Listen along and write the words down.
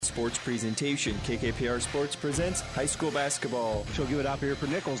sports presentation. KKPR Sports presents high school basketball. She'll give it up here for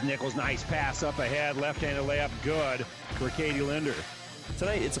Nichols. Nichols, nice pass up ahead. Left-handed layup, good for Katie Linder.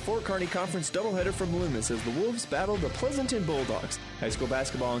 Tonight, it's a Fort Kearney Conference doubleheader from Loomis as the Wolves battle the Pleasanton Bulldogs. High school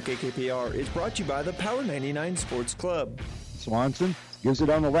basketball on KKPR is brought to you by the Power 99 Sports Club. Swanson gives it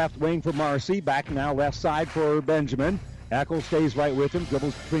on the left wing for Marcy. Back now left side for Benjamin. Eccles stays right with him,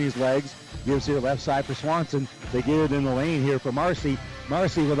 dribbles between his legs. Gives here left side for Swanson. They get it in the lane here for Marcy.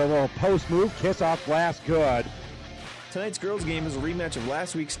 Marcy with a little post move. Kiss off glass, good. Tonight's girls' game is a rematch of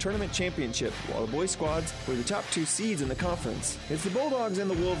last week's tournament championship, while the boys' squads were the top two seeds in the conference. It's the Bulldogs and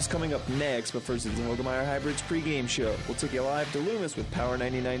the Wolves coming up next, but first it's the Hogemeyer Hybrids pregame show. We'll take you live to Loomis with Power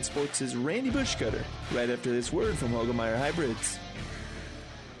 99 Sports' Randy Bushcutter, right after this word from Hogemeyer Hybrids.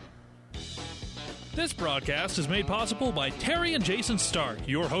 This broadcast is made possible by Terry and Jason Stark,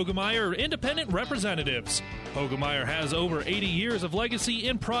 your Hogemeyer independent representatives. Hogemeyer has over 80 years of legacy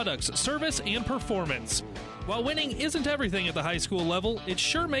in products, service, and performance. While winning isn't everything at the high school level, it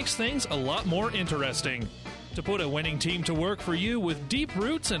sure makes things a lot more interesting. To put a winning team to work for you with deep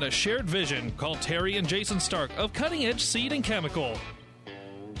roots and a shared vision, call Terry and Jason Stark of Cutting Edge Seed and Chemical.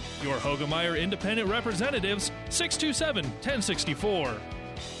 Your Hogemeyer independent representatives, 627-1064.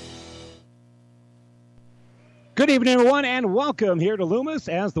 Good evening, everyone, and welcome here to Loomis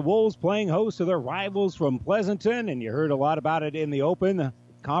as the Wolves playing host to their rivals from Pleasanton. And you heard a lot about it in the open.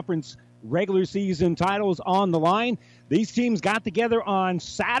 Conference regular season titles on the line. These teams got together on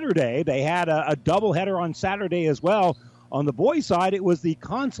Saturday. They had a doubleheader on Saturday as well. On the boys' side, it was the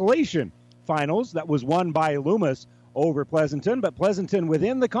consolation finals that was won by Loomis over Pleasanton, but Pleasanton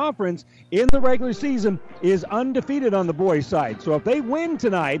within the conference in the regular season is undefeated on the boys' side. So if they win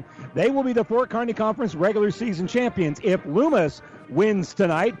tonight, they will be the Fort Kearney Conference regular season champions. If Loomis wins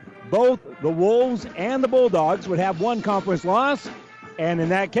tonight, both the Wolves and the Bulldogs would have one conference loss, and in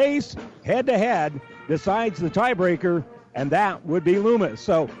that case, head-to-head decides the tiebreaker, and that would be Loomis.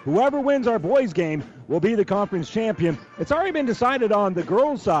 So whoever wins our boys' game will be the conference champion. It's already been decided on the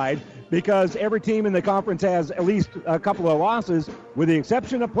girls' side, because every team in the conference has at least a couple of losses, with the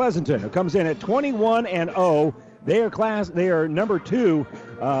exception of Pleasanton, who comes in at 21-0. They are number two.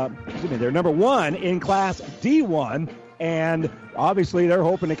 They're number one in Class D1, and obviously they're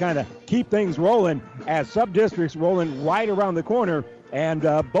hoping to kind of keep things rolling as sub-districts rolling right around the corner. And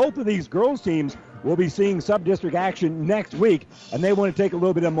both of these girls teams will be seeing sub-district action next week, and they want to take a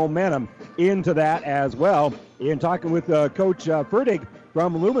little bit of momentum into that as well. In talking with Coach Fertig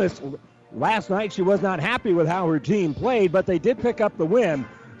from Loomis last night, she was not happy with how her team played, but they did pick up the win.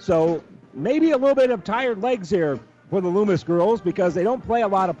 So maybe a little bit of tired legs here for the Loomis girls because they don't play a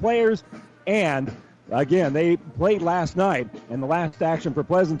lot of players. And again, they played last night, and the last action for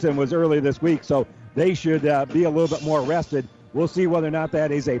Pleasanton was early this week, so they should be a little bit more rested. We'll see whether or not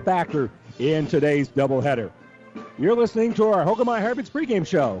that is a factor in today's doubleheader. You're listening to our Hogemeyer Hybrids pregame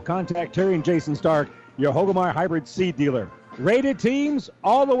show. Contact Terry and Jason Stark, your Hogemeyer Hybrids seed dealer. Rated teams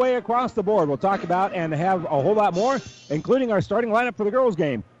all the way across the board. We'll talk about and have a whole lot more, including our starting lineup for the girls'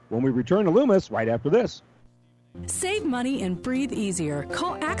 game when we return to Loomis right after this. Save money and breathe easier.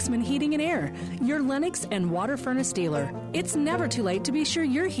 Call Axman Heating and Air, your Lennox and water furnace dealer. It's never too late to be sure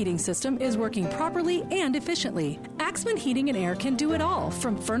your heating system is working properly and efficiently. Axman Heating and Air can do it all,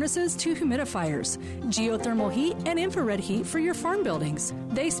 from furnaces to humidifiers, geothermal heat, and infrared heat for your farm buildings.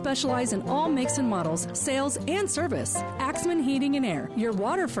 They specialize in all makes and models, sales, and service. Axman Heating and Air, your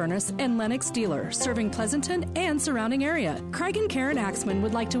water furnace and Lennox dealer, serving Pleasanton and surrounding area. Craig and Karen Axman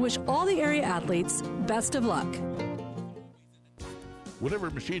would like to wish all the area athletes best of luck.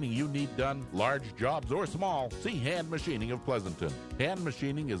 Whatever machining you need done, large jobs or small, see Hand Machining of Pleasanton. Hand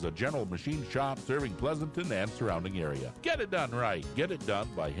Machining is a general machine shop serving Pleasanton and surrounding area. Get it done right. Get it done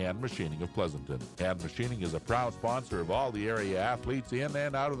by Hand Machining of Pleasanton. Hand Machining is a proud sponsor of all the area athletes in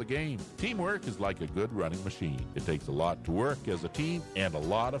and out of the game. Teamwork is like a good running machine. It takes a lot to work as a team and a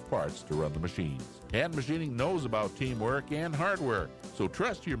lot of parts to run the machines. Hand Machining knows about teamwork and hard work, so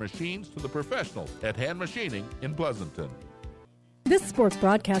trust your machines to the professionals at Hand Machining in Pleasanton. This sports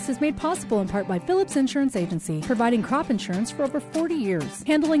broadcast is made possible in part by Phillips Insurance Agency, providing crop insurance for over 40 years,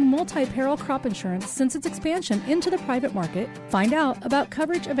 handling multi-peril crop insurance since its expansion into the private market. Find out about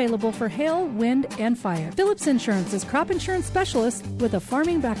coverage available for hail, wind, and fire. Phillips Insurance is crop insurance specialist with a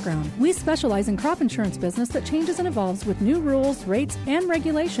farming background. We specialize in crop insurance business that changes and evolves with new rules, rates, and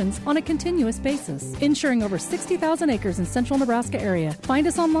regulations on a continuous basis, insuring over 60,000 acres in central Nebraska area. Find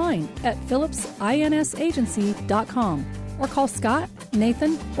us online at phillipsinsagency.com. or call Scott,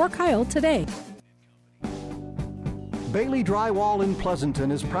 Nathan, or Kyle today. Bailey Drywall in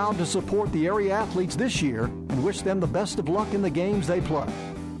Pleasanton is proud to support the area athletes this year and wish them the best of luck in the games they play.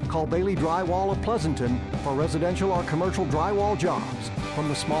 Call Bailey Drywall of Pleasanton for residential or commercial drywall jobs. From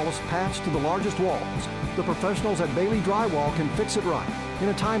the smallest patch to the largest walls, the professionals at Bailey Drywall can fix it right in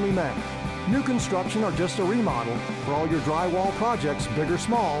a timely manner. New construction or just a remodel, for all your drywall projects, big or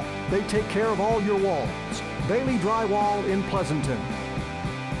small, they take care of all your walls. Bailey Drywall in Pleasanton.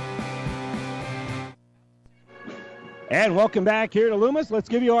 And welcome back here to Loomis. Let's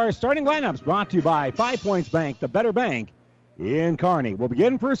give you our starting lineups, brought to you by 5 Points Bank, the better bank in Kearney. We'll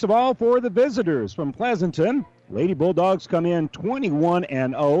begin, first of all, for the visitors from Pleasanton. Lady Bulldogs come in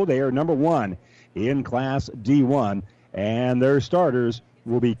 21-0. They are number 1 in Class D1. And their starters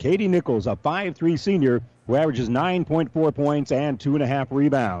will be Katie Nichols, a 5'3 senior who averages 9.4 points and 2.5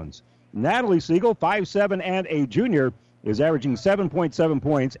 rebounds. Natalie Siegel, 5'7 and a junior, is averaging 7.7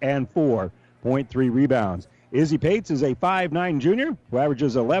 points and 4.3 rebounds. Izzy Pates is a 5'9 junior who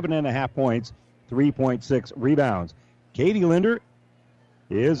averages 11.5 points, 3.6 rebounds. Katie Linder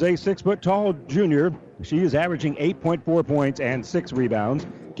is a 6-foot-tall junior. She is averaging 8.4 points and 6 rebounds.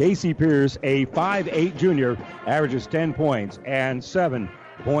 Casey Pierce, a 5'8 junior, averages 10 points and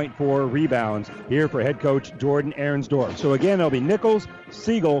 7.4 rebounds here for head coach Jordan Ahrensdorf. So again, it'll be Nichols,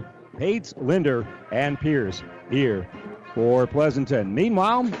 Siegel, Pates, Linder, and Pierce here for Pleasanton.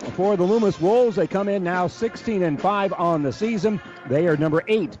 Meanwhile, for the Loomis Wolves, they come in now 16-5 on the season. They are number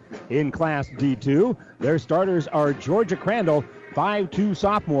 8 in Class D2. Their starters are Georgia Crandall, 5'2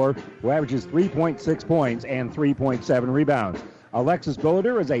 sophomore, who averages 3.6 points and 3.7 rebounds. Alexis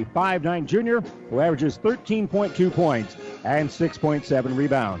Billiter is a 5'9 junior who averages 13.2 points and 6.7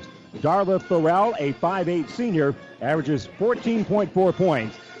 rebounds. Darla Thorell, a 5'8 senior, averages 14.4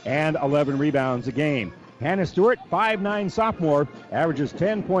 points and 11 rebounds a game. Hannah Stewart, 5'9 sophomore, averages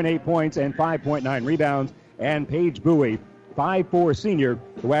 10.8 points and 5.9 rebounds. And Paige Bowie, 5'4 senior,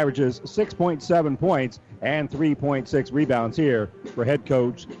 who averages 6.7 points and 3.6 rebounds here for head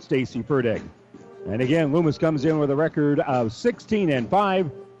coach Stacy Ferdig. And again, Loomis comes in with a record of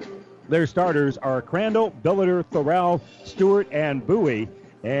 16-5. Their starters are Crandall, Billiter, Thorell, Stewart, and Bowie.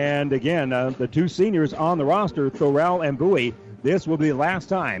 And again, the two seniors on the roster, Thorell and Bowie, this will be the last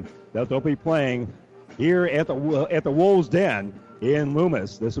time that they'll be playing here at the Wolves' Den in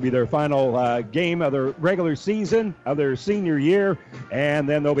Loomis. This will be their final game of their regular season of their senior year, and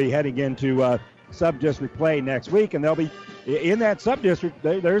then they'll be heading into sub-district play next week, and they'll be in that sub-district.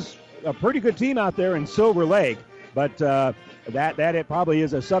 There's a pretty good team out there in Silver Lake, but that it probably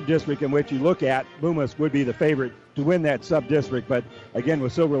is a sub-district in which you look at. Loomis would be the favorite to win that sub-district, but again,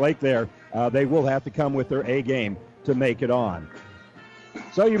 with Silver Lake there, they will have to come with their A game to make it on.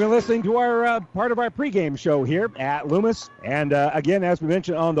 So you've been listening to our part of our pregame show here at Loomis. And again, as we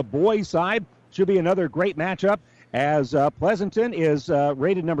mentioned on the boys' side, should be another great matchup as Pleasanton is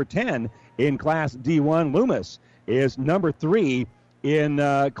rated number 10 in Class D1. Loomis is number 3 in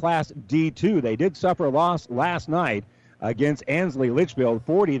Class D2. They did suffer a loss last night against Ansley Litchfield,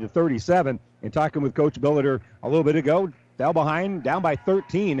 40-37. And talking with Coach Billiter a little bit ago, fell behind, down by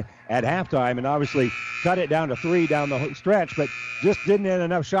 13 at halftime, and obviously cut it down to 3 down the stretch, but just didn't hit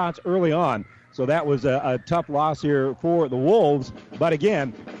enough shots early on. So that was a tough loss here for the Wolves. But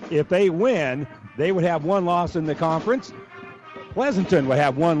again, if they win, they would have one loss in the conference. Pleasanton would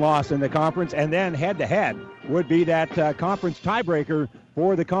have one loss in the conference, and then head-to-head would be that conference tiebreaker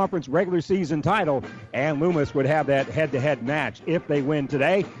for the conference regular season title, and Loomis would have that head-to-head match if they win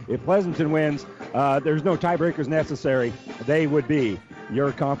today. If Pleasanton wins, there's no tiebreakers necessary. They would be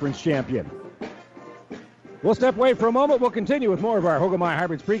your conference champion. We'll step away for a moment. We'll continue with more of our Hoegemeyer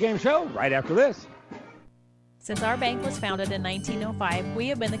Hybrids pregame show right after this. Since our bank was founded in 1905, we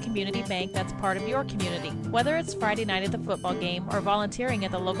have been the community bank that's part of your community. Whether it's Friday night at the football game or volunteering at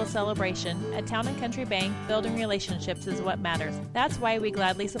the local celebration, at Town & Country Bank, building relationships is what matters. That's why we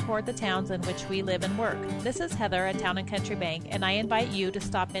gladly support the towns in which we live and work. This is Heather at Town & Country Bank, and I invite you to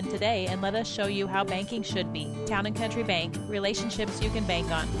stop in today and let us show you how banking should be. Town & Country Bank, relationships you can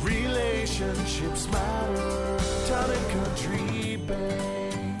bank on. Relationships matter. Town & Country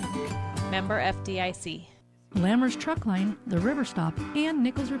Bank. Member FDIC. Lammer's Truck Line, the River Stop, and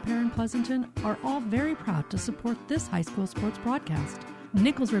Nichols Repair in Pleasanton are all very proud to support this high school sports broadcast.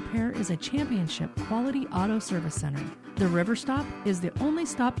 Nichols Repair is a championship quality auto service center. The River Stop is the only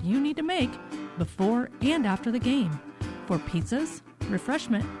stop you need to make before and after the game for pizzas,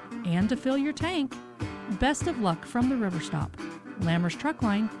 refreshment, and to fill your tank. Best of luck from the River Stop, Lammer's Truck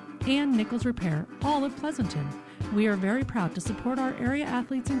Line, and Nichols Repair, all of Pleasanton. We are very proud to support our area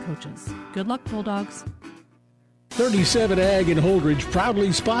athletes and coaches. Good luck, Bulldogs. 37 Ag in Holdridge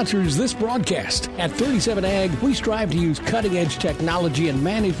proudly sponsors this broadcast. At 37 Ag, we strive to use cutting-edge technology and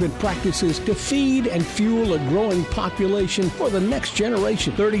management practices to feed and fuel a growing population for the next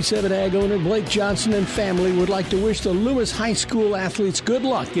generation. 37 Ag owner Blake Johnson and family would like to wish the Loomis High School athletes good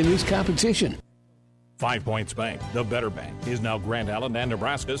luck in this competition. 5 Points Bank, the better bank, is now Grand Island and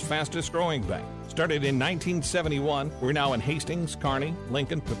Nebraska's fastest growing bank. Started in 1971, we're now in Hastings, Kearney,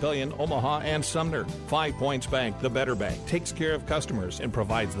 Lincoln, Papillion, Omaha, and Sumner. 5 Points Bank, the better bank, takes care of customers and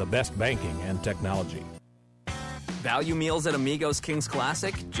provides the best banking and technology. Value meals at Amigos King's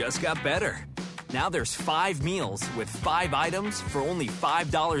Classic just got better. Now there's 5 meals with 5 items for only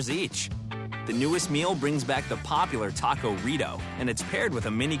 $5 each. The newest meal brings back the popular Taco Rito, and it's paired with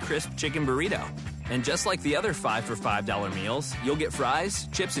a mini crisp chicken burrito. And just like the other 5 for $5 meals, you'll get fries,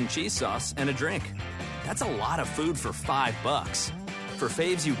 chips and cheese sauce, and a drink. That's a lot of food for $5. For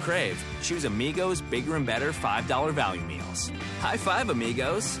faves you crave, choose Amigos Bigger and Better $5 value meals. High five,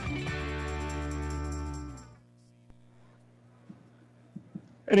 Amigos.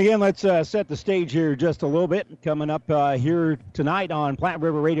 And again, let's set the stage here just a little bit. Coming up here tonight on Platte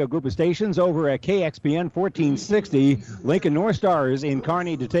River Radio Group of Stations over at KXPN 1460. Lincoln North Stars in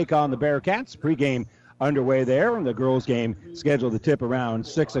Kearney to take on the Bearcats. Pregame underway there, and the girls' game scheduled to tip around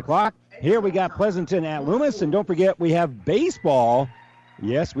 6 o'clock. Here we got Pleasanton at Loomis, and don't forget we have baseball.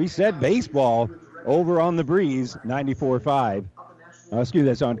 Yes, we said baseball over on the Breeze 94.5.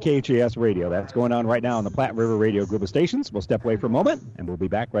 That's on KHAS Radio. That's going on right now on the Platte River Radio Group of Stations. We'll step away for a moment, and we'll be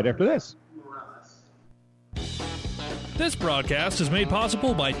back right after this. This broadcast is made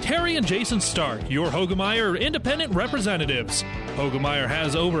possible by Terry and Jason Stark, your Hogemeyer independent representatives. Hogemeyer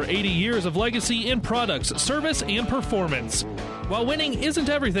has over 80 years of legacy in products, service, and performance. While winning isn't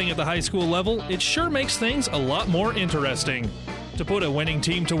everything at the high school level, it sure makes things a lot more interesting. To put a winning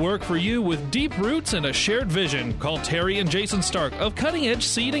team to work for you with deep roots and a shared vision, call Terry and Jason Stark of Cutting Edge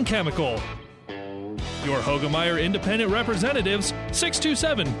Seed and Chemical. Your Hogemeyer independent representatives,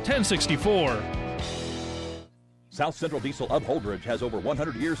 627-1064. South Central Diesel of Holdridge has over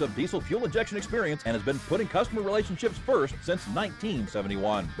 100 years of diesel fuel injection experience and has been putting customer relationships first since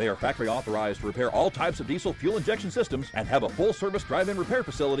 1971. They are factory authorized to repair all types of diesel fuel injection systems and have a full-service drive-in repair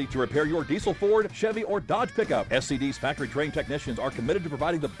facility to repair your diesel Ford, Chevy, or Dodge pickup. SCD's factory-trained technicians are committed to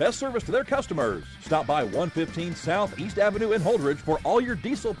providing the best service to their customers. Stop by 115 South East Avenue in Holdridge for all your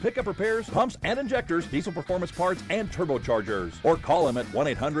diesel pickup repairs, pumps and injectors, diesel performance parts, and turbochargers. Or call them at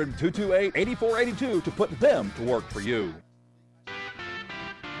 1-800-228-8482 to put them to work for you.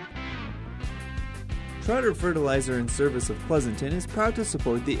 Trotter Fertilizer and Service of Pleasanton is proud to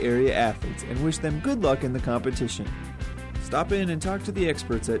support the area athletes and wish them good luck in the competition. Stop in and talk to the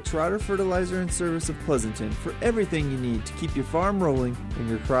experts at Trotter Fertilizer and Service of Pleasanton for everything you need to keep your farm rolling and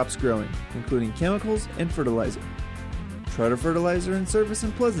your crops growing, including chemicals and fertilizer. Trotter Fertilizer and Service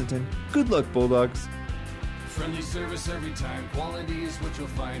in Pleasanton. Good luck, Bulldogs. Friendly service every time. Quality is what you'll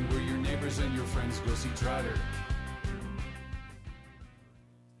find where your neighbors and your friends go see Trotter.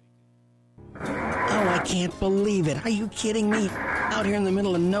 Oh, I can't believe it. Are you kidding me? Out here in the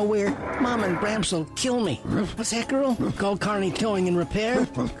middle of nowhere, Mom and Bramps will kill me. What's that, girl? Call Kearney Towing and Repair?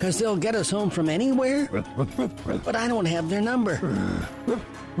 Because they'll get us home from anywhere? But I don't have their number.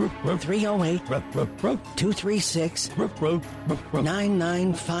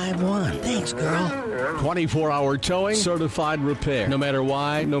 308-236-9951. Thanks, girl. 24-hour towing, certified repair. No matter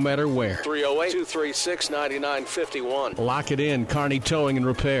why, no matter where. 308-236-9951. Lock it in, Kearney Towing and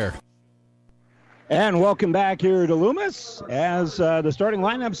Repair. And welcome back here to Loomis as the starting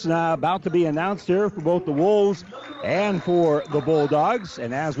lineup's about to be announced here for both the Wolves and for the Bulldogs.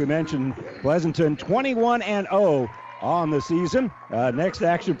 And as we mentioned, Pleasanton 21-0 on the season. Next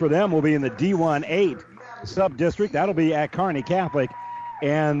action for them will be in the D1-8 sub-district. That'll be at Kearney Catholic.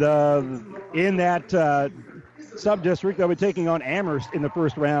 And in that sub-district, they'll be taking on Amherst in the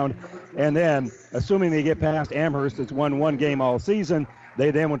first round. And then, assuming they get past Amherst, it's won one game all season. They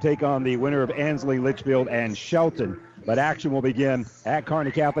then will take on the winner of Ansley, Litchfield, and Shelton. But action will begin at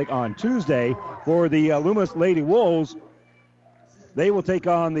Kearney Catholic on Tuesday. For the Loomis Lady Wolves, they will take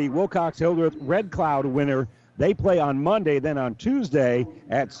on the Wilcox-Hildreth Red Cloud winner. They play on Monday. Then on Tuesday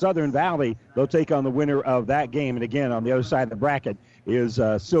at Southern Valley, they'll take on the winner of that game. And again, on the other side of the bracket is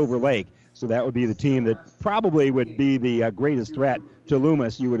Silver Lake. So that would be the team that probably would be the greatest threat to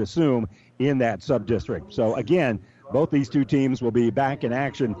Loomis, you would assume, in that sub-district. So again, both these two teams will be back in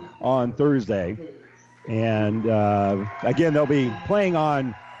action on Thursday. And, again, they'll be playing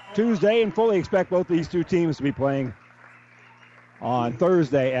on Tuesday and fully expect both these two teams to be playing on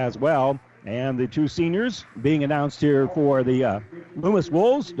Thursday as well. And the two seniors being announced here for the Loomis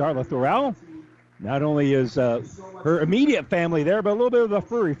Wolves, Darla Thorell, Not only is her immediate family there, but a little bit of the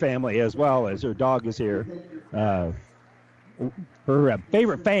furry family as well, as her dog is here. Her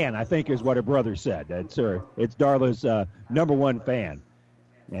favorite fan, I think, is what her brother said. It's Darla's number one fan.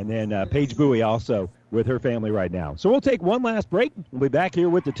 And then Paige Bowie also with her family right now. So we'll take one last break. We'll be back here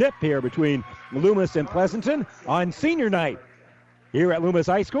with the tip here between Loomis and Pleasanton on senior night here at Loomis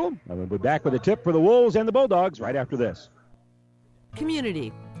High School. And we'll be back with a tip for the Wolves and the Bulldogs right after this.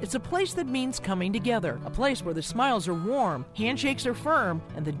 Community. It's a place that means coming together, a place where the smiles are warm, handshakes are firm,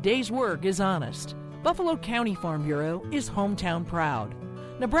 and the day's work is honest. Buffalo County Farm Bureau is hometown proud.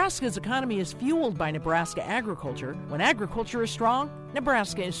 Nebraska's economy is fueled by Nebraska agriculture. When agriculture is strong,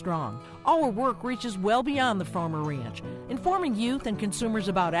 Nebraska is strong. Our work reaches well beyond the farm or ranch, informing youth and consumers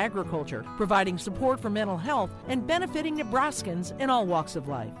about agriculture, providing support for mental health, and benefiting Nebraskans in all walks of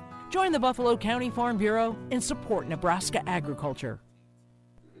life. Join the Buffalo County Farm Bureau and support Nebraska agriculture.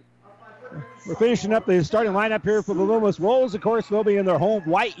 We're finishing up the starting lineup here for the Loomis Wolves. Of course, they'll be in their home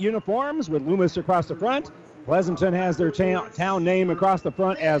white uniforms with Loomis across the front. Pleasanton has their town name across the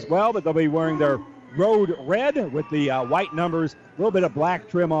front as well, but they'll be wearing their road red with the white numbers, a little bit of black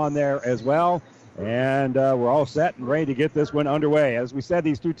trim on there as well. And we're all set and ready to get this one underway. As we said,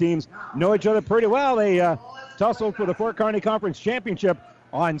 these two teams know each other pretty well. They tussled for the Fort Kearney Conference Championship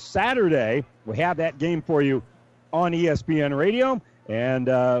on Saturday. We have that game for you on ESPN Radio. And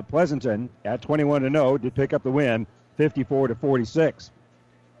Pleasanton, at 21-0, did pick up the win, 54-46.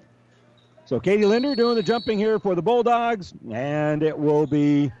 So Katie Linder doing the jumping here for the Bulldogs, and it will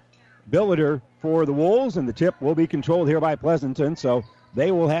be Billiter for the Wolves, and the tip will be controlled here by Pleasanton. So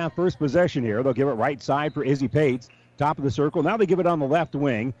they will have first possession here. They'll give it right side for Izzy Pates, top of the circle. Now they give it on the left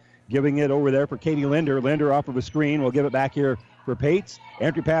wing, giving it over there for Katie Linder. Linder off of a screen will give it back here for Pates.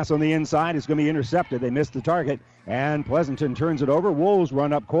 Entry pass on the inside is going to be intercepted. They missed the target, and Pleasanton turns it over. Wolves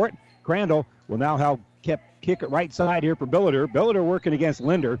run up court. Crandall will now kick it right side here for Billiter. Billiter working against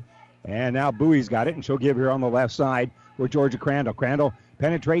Linder. And now Bowie's got it, and she'll give here on the left side for Georgia Crandall. Crandall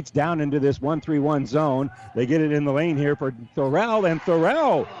penetrates down into this 1-3-1 zone. They get it in the lane here for Thorell, and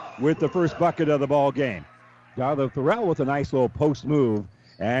Thorell with the first bucket of the ball game. Darla Thorell with a nice little post move.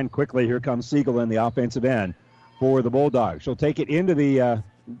 And quickly here comes Siegel in the offensive end for the Bulldogs. She'll take it into the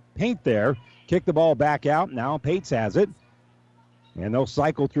paint there, kick the ball back out. Now Pates has it. And they'll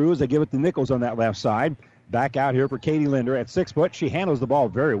cycle through as they give it to Nichols on that left side. Back out here for Katie Linder at 6 foot. She handles the ball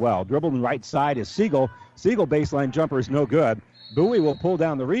very well. Dribbling right side is Siegel. Siegel baseline jumper is no good. Bowie will pull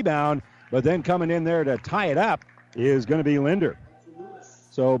down the rebound, but then coming in there to tie it up is going to be Linder.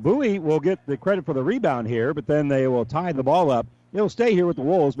 So Bowie will get the credit for the rebound here, but then they will tie the ball up. It'll stay here with the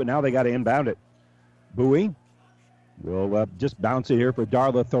Wolves, but now they got to inbound it. Bowie will just bounce it here for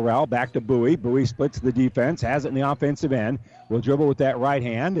Darla Thorell. Back to Bowie. Bowie splits the defense, has it in the offensive end. Will dribble with that right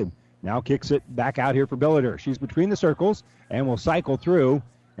hand, and now kicks it back out here for Billiter. She's between the circles and will cycle through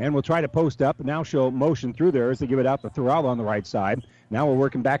and will try to post up. Now she'll motion through there as they give it out to Thorell on the right side. Now we're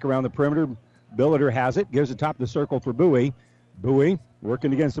working back around the perimeter. Billiter has it, gives it top of the circle for Bowie. Bowie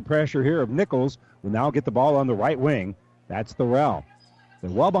working against the pressure here of Nichols will now get the ball on the right wing. That's Thorell.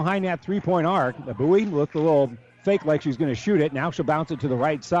 Then well behind that three-point arc, Bowie with a little fake like she's going to shoot it. Now she'll bounce it to the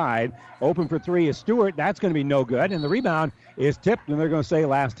right side. Open for three is Stewart. That's going to be no good. And the rebound is tipped, and they're going to say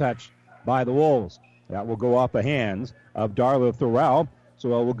last touch by the Wolves. That will go off the hands of Darla Thorell.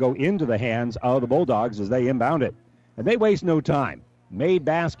 So it will go into the hands of the Bulldogs as they inbound it. And they waste no time. Made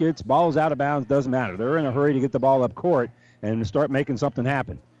baskets, balls out of bounds, doesn't matter. They're in a hurry to get the ball up court and start making something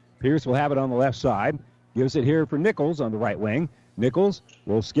happen. Pierce will have it on the left side. Gives it here for Nichols on the right wing. Nichols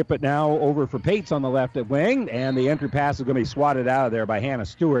will skip it now over for Pates on the left wing, and the entry pass is going to be swatted out of there by Hannah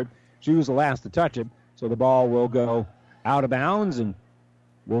Stewart. She was the last to touch it, so the ball will go out of bounds and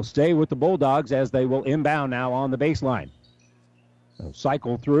will stay with the Bulldogs as they will inbound now on the baseline. They'll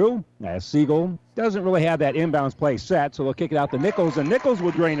cycle through as Siegel doesn't really have that inbounds play set, so they'll kick it out to Nichols, and Nichols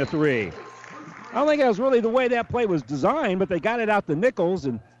will drain a three. I don't think that was really the way that play was designed, but they got it out to Nichols,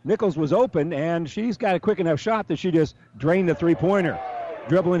 and Nichols was open, and she's got a quick enough shot that she just drained the three-pointer.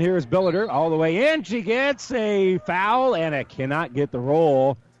 Dribbling here is Billiter all the way in. She gets a foul, and it cannot get the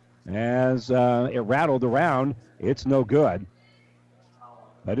roll as it rattled around. It's no good.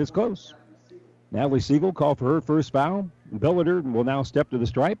 But it's close. Natalie Siegel called for her first foul. Billiter will now step to the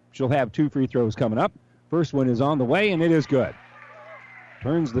stripe. She'll have 2 free throws coming up. First one is on the way, and it is good.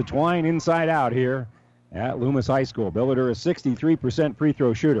 Turns the twine inside out here at Loomis High School. Billiter is 63% free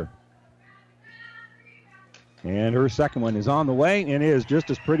throw shooter. And her second one is on the way and is just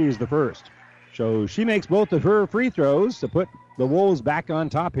as pretty as the first. So she makes both of her free throws to put the Wolves back on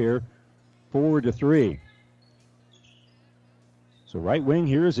top here, 4-3. So right wing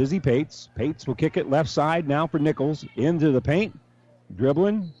here is Izzy Pates. Pates will kick it left side now for Nichols. Into the paint.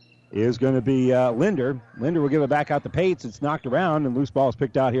 Dribbling is going to be Linder. Linder will give it back out to Pates. It's knocked around, and loose ball is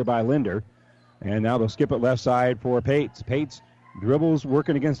picked out here by Linder. And now they'll skip it left side for Pates. Pates dribbles,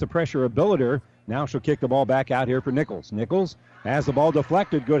 working against the pressure of Billiter. Now she'll kick the ball back out here for Nichols. Nichols has the ball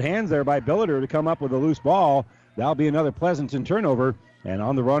deflected. Good hands there by Billiter to come up with a loose ball. That'll be another Pleasanton turnover. And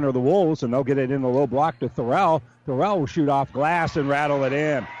on the run are the Wolves, and they'll get it in the low block to Thorell. Thorell will shoot off glass and rattle it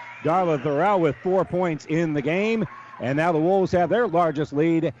in. Darla Thorell with 4 points in the game. And now the Wolves have their largest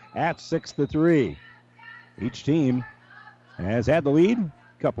lead at 6-3. Each team has had the lead a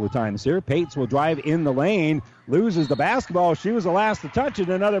couple of times here. Pates will drive in the lane, loses the basketball. She was the last to touch it.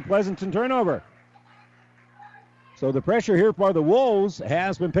 Another Pleasanton turnover. So the pressure here for the Wolves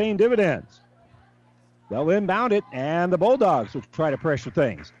has been paying dividends. They'll inbound it, and the Bulldogs will try to pressure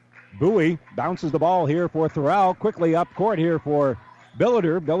things. Bowie bounces the ball here for Thorell. Quickly up court here for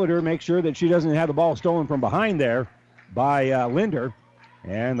Billiter. Billiter makes sure that she doesn't have the ball stolen from behind there by Linder.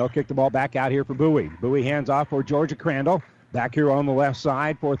 And they'll kick the ball back out here for Bowie. Bowie hands off for Georgia Crandall. Back here on the left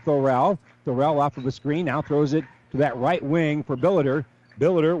side for Thorell. Thorell off of the screen. Now throws it to that right wing for Billiter.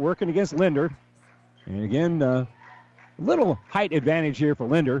 Billiter working against Linder. And again, a little height advantage here for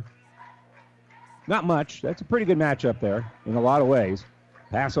Linder. Not much. That's a pretty good matchup there in a lot of ways.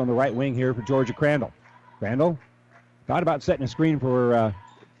 Pass on the right wing here for Georgia Crandall. Crandall thought about setting a screen for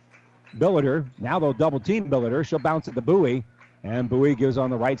Billiter. Now they'll double team Billiter. She'll bounce it to Bowie. And Bowie gives on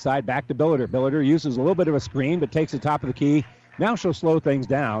the right side back to Billiter. Billiter uses a little bit of a screen, but takes the top of the key. Now she'll slow things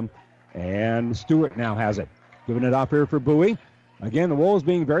down. And Stewart now has it. Giving it off here for Bowie. Again, the Wolves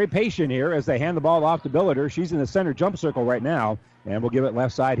being very patient here as they hand the ball off to Billiter. She's in the center jump circle right now. And we'll give it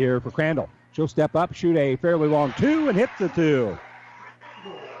left side here for Crandall. She'll step up, shoot a fairly long two, and hit the two.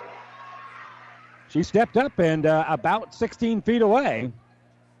 She stepped up and about 16 feet away.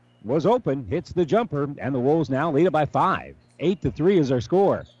 Was open, hits the jumper, and the Wolves now lead it by 5. 8-3 is their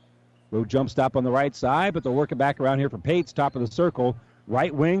score. Little jump stop on the right side, but they'll work it back around here for Pates, top of the circle.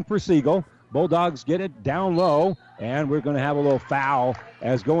 Right wing for Siegel. Bulldogs get it down low, and we're going to have a little foul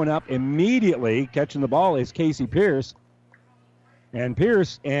as going up immediately, catching the ball is Casey Pierce. And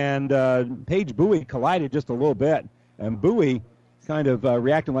Pierce and Paige Bowie collided just a little bit, and Bowie kind of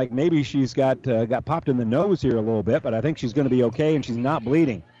reacting like maybe she's got popped in the nose here a little bit, but I think she's going to be okay, and she's not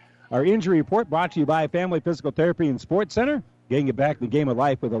bleeding. Our injury report brought to you by Family Physical Therapy and Sports Center, getting it back to the game of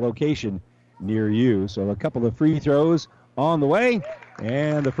life with a location near you. So a couple of free throws on the way,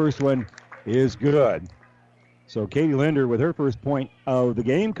 and the first one is good. So Katie Linder with her first point of the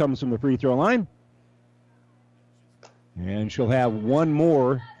game comes from the free throw line. And she'll have one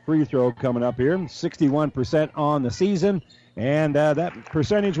more free throw coming up here. 61% on the season. And that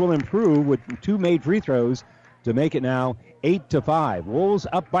percentage will improve with 2 made free throws to make it now 8-5. Wolves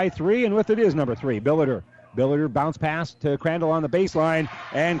up by 3, and with it is number 3, Billiter. Billiter bounce pass to Crandall on the baseline,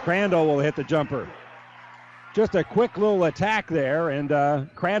 and Crandall will hit the jumper. Just a quick little attack there, and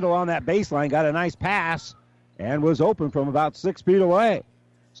Crandall on that baseline got a nice pass and was open from about 6 feet away.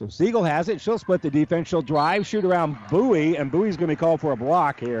 So Siegel has it. She'll split the defense. She'll drive, shoot around Bowie, and Bowie's going to be called for a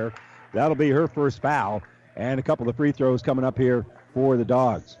block here. That'll be her first foul. And a couple of free throws coming up here for the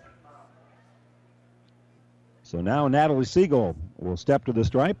Dogs. So now Natalie Siegel will step to the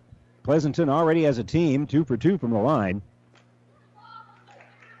stripe. Pleasanton already has a team, 2 for 2 from the line.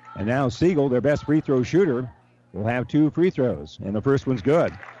 And now Siegel, their best free throw shooter, will have 2 free throws. And the first one's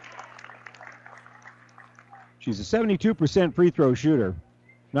good. She's a 72% free throw shooter.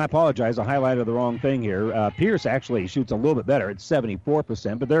 And I apologize, I highlighted the wrong thing here. Pierce actually shoots a little bit better. It's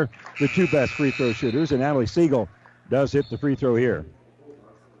 74%, but they're the 2 best free throw shooters, and Natalie Siegel does hit the free throw here.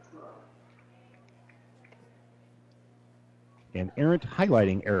 An errant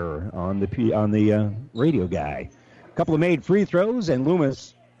highlighting error on the radio guy. A couple of made free throws, and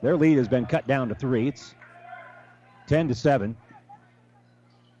Loomis, their lead has been cut down to 3. It's 10-7.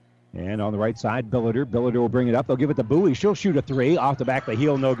 And on the right side, Billiter. Billiter will bring it up. They'll give it to Bowie. She'll shoot a 3 off the back of the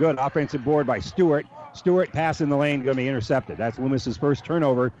heel. No good. Offensive board by Stewart. Stewart pass in the lane, going to be intercepted. That's Loomis's first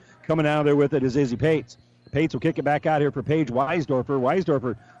turnover. Coming out of there with it is Izzy Pates. Pates will kick it back out here for Paige Weisdorfer.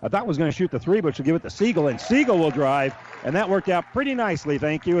 Weisdorfer, I thought was going to shoot the 3, but she'll give it to Siegel, and Siegel will drive. And that worked out pretty nicely,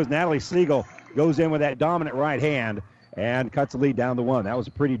 thank you, as Natalie Siegel goes in with that dominant right hand and cuts the lead down to 1. That was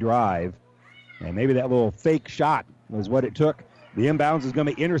a pretty drive. And maybe that little fake shot was what it took. The inbounds is going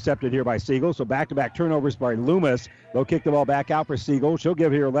to be intercepted here by Siegel, so back-to-back turnovers by Loomis. They'll kick the ball back out for Siegel. She'll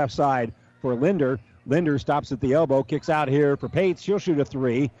give here left side for Linder. Linder stops at the elbow, kicks out here for Pates. She'll shoot a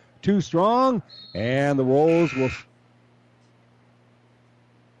 3. Too strong, and the Wolves will...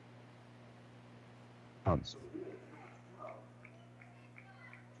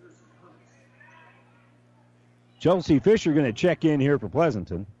 Chelsea Fisher going to check in here for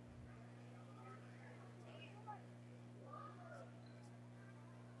Pleasanton.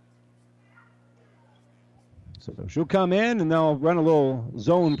 So she'll come in, and they'll run a little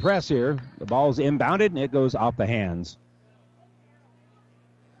zone press here. The ball's inbounded, and it goes off the hands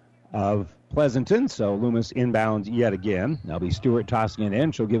of Pleasanton. So Loomis inbounds yet again. That'll be Stewart tossing it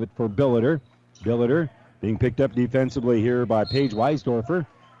in. She'll give it for Billiter. Billiter being picked up defensively here by Paige Weisdorfer.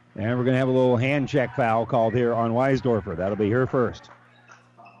 And we're going to have a little hand check foul called here on Weisdorfer. That'll be her first.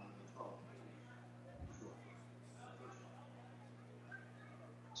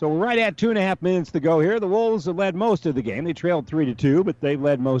 So we're right at 2.5 minutes to go here. The Wolves have led most of the game. They trailed 3-2, but they've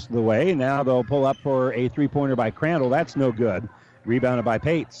led most of the way. Now they'll pull up for a three-pointer by Crandall. That's no good. Rebounded by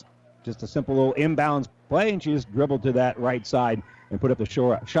Pates. Just a simple little inbounds play, and she just dribbled to that right side and put up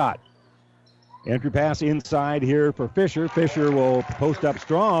the shot. Entry pass inside here for Fisher. Fisher will post up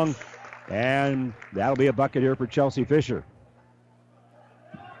strong, and that'll be a bucket here for Chelsea Fisher.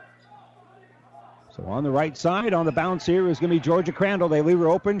 So on the right side, on the bounce here is going to be Georgia Crandall. They leave her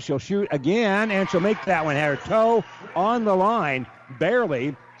open. She'll shoot again, and she'll make that one. Had her toe on the line,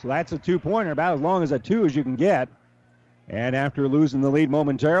 barely. So that's a two-pointer, about as long as a two as you can get. And after losing the lead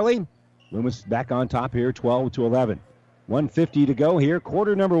momentarily, Loomis back on top here, 12-11. 1:50 to go here,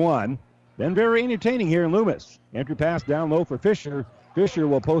 quarter number one. Been very entertaining here in Loomis. Entry pass down low for Fisher. Fisher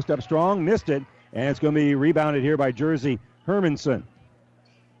will post up strong, missed it, and it's going to be rebounded here by Jersey Hermanson.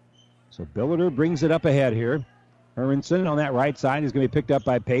 So Billiter brings it up ahead here. Hermanson on that right side is going to be picked up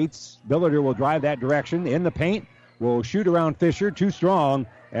by Pates. Billiter will drive that direction. In the paint, will shoot around Fisher, too strong,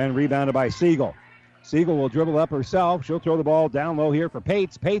 and rebounded by Siegel. Siegel will dribble up herself. She'll throw the ball down low here for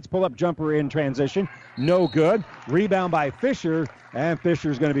Pates. Pates pull-up jumper in transition. No good. Rebound by Fisher, and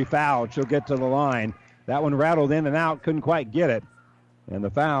Fisher's going to be fouled. She'll get to the line. That one rattled in and out. Couldn't quite get it. And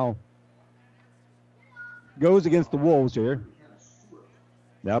the foul goes against the Wolves here.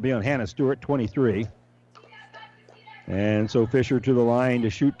 That'll be on Hannah Stewart, 23. And so Fisher to the line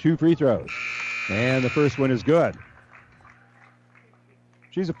to shoot 2 free throws. And the first one is good.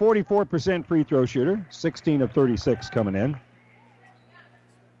 She's a 44% free throw shooter, 16 of 36 coming in.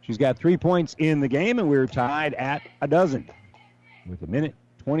 She's got 3 points in the game, and we're tied at a dozen. With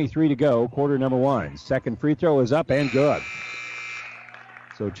 1:23 to go, quarter number one. Second free throw is up and good.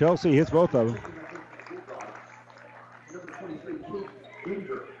 So Chelsea hits both of them.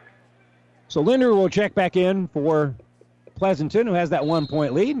 So Linder will check back in for Pleasanton, who has that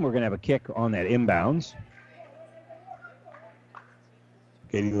 1-point lead, and we're going to have a kick on that inbounds.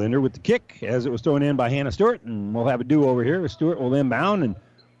 Katie Linder with the kick as it was thrown in by Hannah Stewart, and we'll have a do-over here. Stewart will inbound and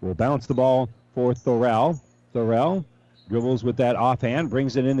will bounce the ball for Thorell. Thorell dribbles with that offhand,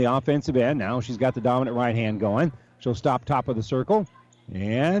 brings it in the offensive end. Now she's got the dominant right hand going. She'll stop top of the circle,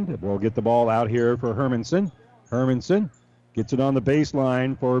 and we'll get the ball out here for Hermanson. Hermanson gets it on the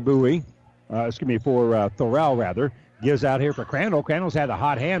baseline for Thorell, rather. Gives out here for Crandall. Crandall's had a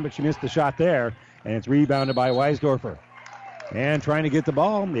hot hand, but she missed the shot there, and it's rebounded by Weisdorfer. And trying to get the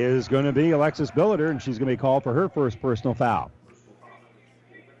ball is going to be Alexis Billiter, and she's going to be called for her first personal foul.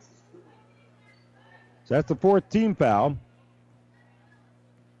 So that's the fourth team foul.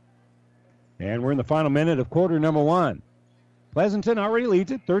 And we're in the final minute of quarter number one. Pleasanton already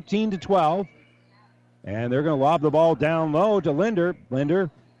leads it, 13-12. And they're going to lob the ball down low to Linder. Linder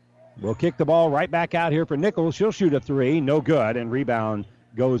will kick the ball right back out here for Nichols. She'll shoot a three, no good, and rebound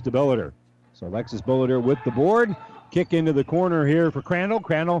goes to Billiter. So Alexis Billiter with the board. Kick into the corner here for Crandall.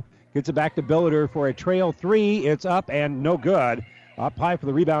 Crandall gets it back to Billiter for a trail three. It's up and no good. Up high for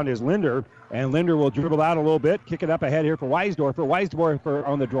the rebound is Linder, and Linder will dribble out a little bit, kick it up ahead here for Weisdorfer. Weisdorfer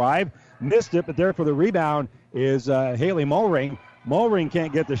on the drive, missed it, but there for the rebound is Haley Mulring. Mulring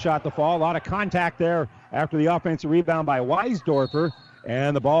can't get the shot to fall. A lot of contact there after the offensive rebound by Weisdorfer,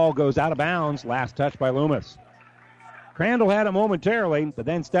 and the ball goes out of bounds. Last touch by Loomis. Crandall had it momentarily, but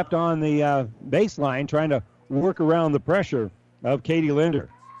then stepped on the baseline trying to work around the pressure of Katie Linder.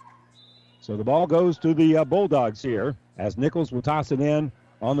 So the ball goes to the Bulldogs here as Nichols will toss it in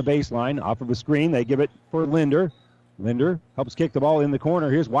on the baseline off of the screen. They give it for Linder. Linder helps kick the ball in the corner.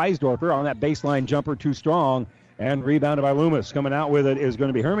 Here's Weisdorfer on that baseline jumper, too strong, and rebounded by Loomis. Coming out with it is going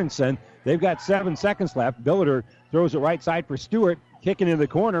to be Hermanson. They've got 7 seconds left. Billiter throws it right side for Stewart. Kicking in the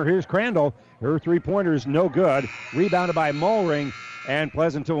corner. Here's Crandall. Her three-pointer is no good. Rebounded by Mulring, and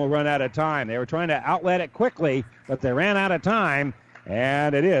Pleasanton will run out of time. They were trying to outlet it quickly, but they ran out of time,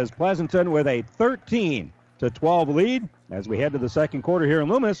 and it is Pleasanton with a 13-12 lead as we head to the second quarter here in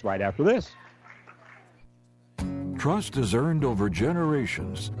Loomis right after this. Trust is earned over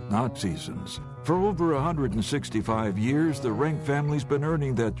generations, not seasons. For over 165 years, the Rank family's been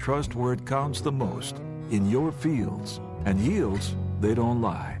earning that trust where it counts the most. in your fields. And yields, they don't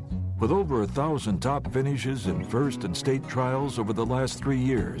lie. With over 1,000 top finishes in first and state trials over the last 3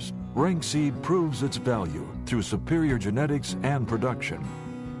 years, Rank Seed proves its value through superior genetics and production.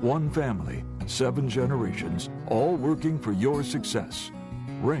 One family, 7 generations, all working for your success.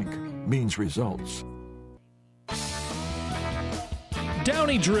 Rank means results.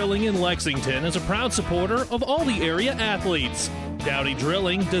 Downey Drilling in Lexington is a proud supporter of all the area athletes. Downey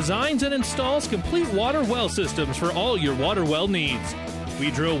Drilling designs and installs complete water well systems for all your water well needs. We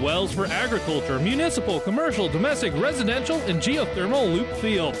drill wells for agriculture, municipal, commercial, domestic, residential, and geothermal loop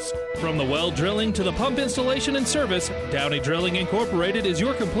fields. From the well drilling to the pump installation and service, Downey Drilling Incorporated is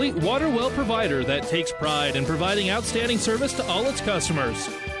your complete water well provider that takes pride in providing outstanding service to all its customers.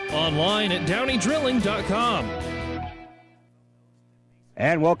 Online at downeydrilling.com.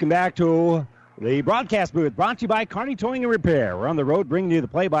 And welcome back to the broadcast booth, brought to you by Kearney Towing and Repair. We're on the road bringing you the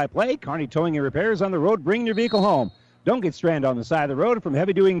play-by-play. Kearney Towing and Repair is on the road bringing your vehicle home. Don't get stranded on the side of the road. From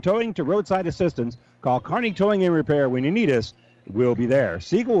heavy-duty towing to roadside assistance, call Kearney Towing and Repair. When you need us, we'll be there.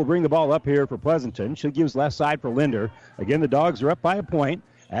 Siegel will bring the ball up here for Pleasanton. She'll give us left side for Linder. Again, the Dogs are up by a point,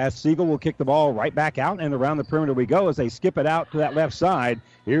 as Siegel will kick the ball right back out, and around the perimeter we go as they skip it out to that left side.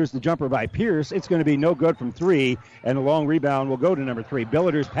 Here's the jumper by Pierce. It's going to be no good from 3, and the long rebound will go to number 3.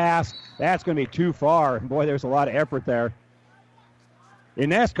 Billiter's pass, that's going to be too far. Boy, there's a lot of effort there. In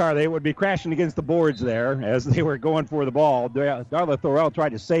NASCAR, they would be crashing against the boards there as they were going for the ball. Darla Thorell tried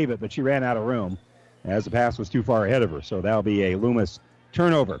to save it, but she ran out of room as the pass was too far ahead of her. So that'll be a Loomis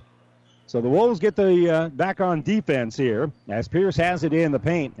turnover. So the Wolves get the back on defense here as Pierce has it in the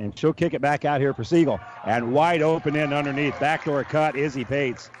paint, and she'll kick it back out here for Siegel. And wide open in underneath. Backdoor cut, Izzy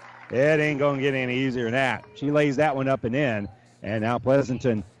Pates. It ain't going to get any easier than that. She lays that one up and in, and now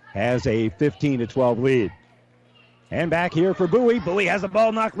Pleasanton has a 15-12 lead. And back here for Bowie. Bowie has the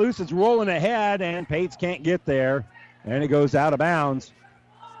ball knocked loose. It's rolling ahead, and Pates can't get there. And it goes out of bounds.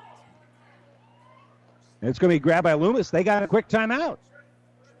 It's going to be grabbed by Loomis. They got a quick timeout.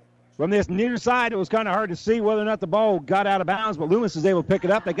 From this near side, it was kind of hard to see whether or not the ball got out of bounds, but Loomis is able to pick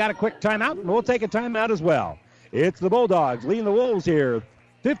it up. They got a quick timeout, and we'll take a timeout as well. It's the Bulldogs leading the Wolves here,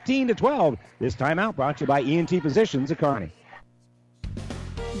 15-12. This timeout brought to you by ENT Physicians at Kearney.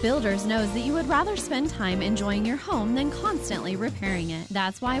 Builders knows that you would rather spend time enjoying your home than constantly repairing it.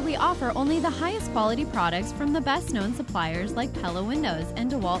 That's why we offer only the highest quality products from the best known suppliers like Pella Windows and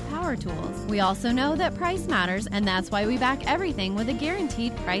DeWalt Power Tools. We also know that price matters, and that's why we back everything with a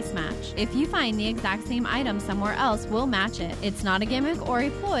guaranteed price match. If you find the exact same item somewhere else, we'll match it. It's not a gimmick or a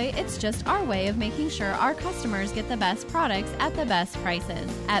ploy, it's just our way of making sure our customers get the best products at the best prices.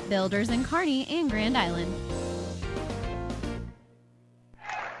 At Builders in Kearney and Grand Island.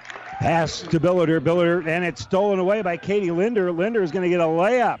 Pass to Billiter, and it's stolen away by Katie Linder. Linder is going to get a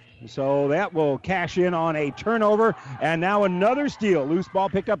layup, so that will cash in on a turnover, and now another steal. Loose ball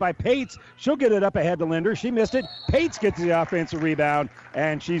picked up by Pates. She'll get it up ahead to Linder. She missed it. Pates gets the offensive rebound,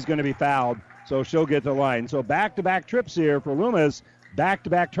 and she's going to be fouled, so she'll get the line. So back-to-back trips here for Loomis,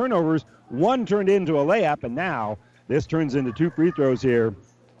 back-to-back turnovers. One turned into a layup, and now this turns into 2 free throws here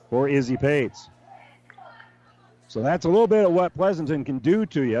for Izzy Pates. So that's a little bit of what Pleasanton can do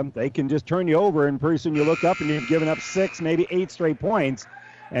to you. They can just turn you over, and pretty soon you look up and you've given up 6, maybe 8 straight points.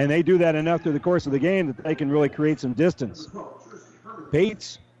 And they do that enough through the course of the game that they can really create some distance.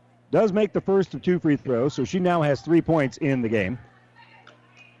 Pates does make the first of 2 free throws, so she now has 3 points in the game.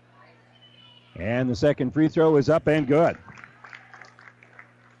 And the second free throw is up and good.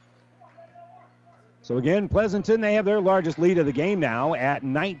 So again, Pleasanton, they have their largest lead of the game now at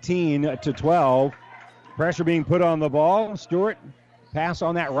 19-12. Pressure being put on the ball. Stewart, pass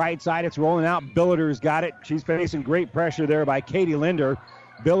on that right side. It's rolling out. Billiter's got it. She's facing great pressure there by Katie Linder.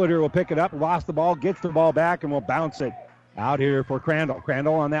 Billiter will pick it up, lost the ball, gets the ball back, and will bounce it out here for Crandall.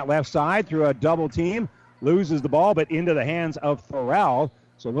 Crandall on that left side through a double team. Loses the ball, but into the hands of Thorell.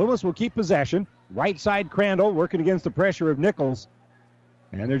 So Loomis will keep possession. Right side Crandall working against the pressure of Nichols.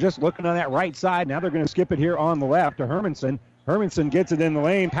 And they're just looking on that right side. Now they're going to skip it here on the left to Hermanson. Hermanson gets it in the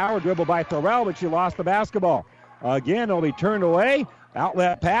lane. Power dribble by Thorell, but she lost the basketball. Again, it'll be turned away.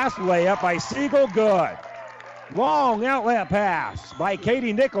 Outlet pass, layup by Siegel. Good. Long outlet pass by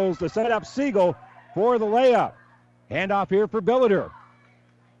Katie Nichols to set up Siegel for the layup. Handoff here for Billiter.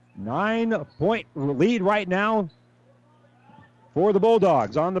 9-point lead right now for the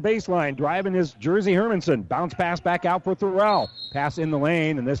Bulldogs. On the baseline, driving is Jersey Hermanson. Bounce pass back out for Thorell. Pass in the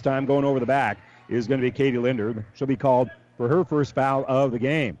lane, and this time going over the back is going to be Katie Linder. She'll be called for her first foul of the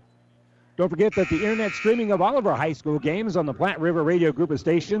game. Don't forget that the internet streaming of all of our high school games on the Platte River Radio Group of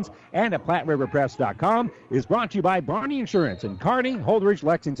stations and at PlatteRiverPress.com is brought to you by Barney Insurance in Kearney, Holdridge,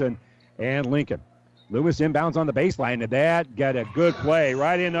 Lexington, and Lincoln. Loomis inbounds on the baseline, and that got a good play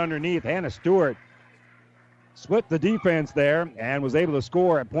right in underneath. Hannah Stewart split the defense there and was able to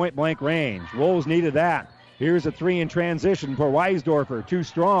score at point-blank range. Wolves needed that. Here's a three in transition for Weisdorfer. Too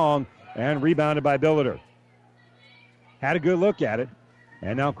strong and rebounded by Billiter. Had a good look at it.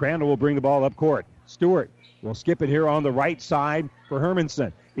 And now Crandall will bring the ball up court. Stewart will skip it here on the right side for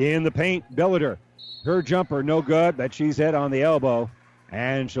Hermanson. In the paint, Billiter. Her jumper, no good, but she's hit on the elbow,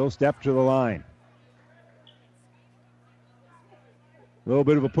 and she'll step to the line. A little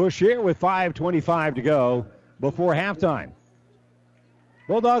bit of a push here with 5:25 to go before halftime.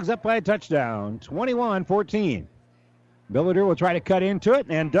 Bulldogs up by a touchdown, 21-14. Billiter will try to cut into it,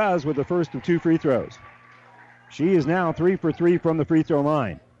 and does with the first of two free throws. She is now 3 for 3 from the free throw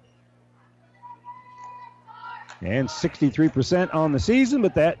line. And 63% on the season,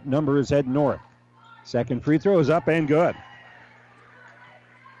 but that number is heading north. Second free throw is up and good.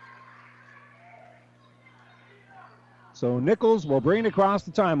 So Nichols will bring it across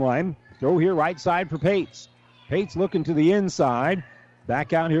the timeline. Throw here right side for Pates. Pates looking to the inside.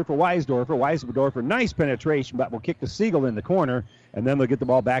 Back out here for Weisdorfer. Weisdorfer, nice penetration, but will kick the Siegel in the corner, and then they'll get the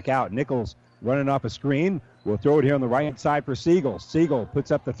ball back out. Nichols running off a screen. We'll throw it here on the right side for Siegel. Siegel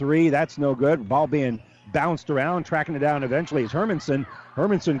puts up the three. That's no good. Ball being bounced around, tracking it down eventually is Hermanson.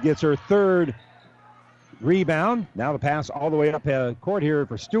 Hermanson gets her third rebound. Now the pass all the way up court here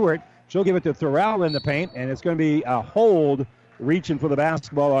for Stewart. She'll give it to Thorell in the paint, and it's going to be a hold reaching for the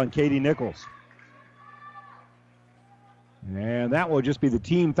basketball on Katie Nichols. And that will just be the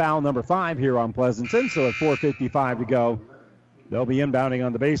team foul number 5 here on Pleasanton. So at 4:55 to go, they'll be inbounding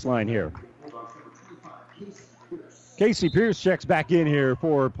on the baseline here. Casey Pierce checks back in here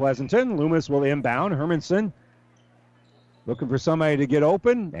for Pleasanton. Loomis will inbound. Hermanson looking for somebody to get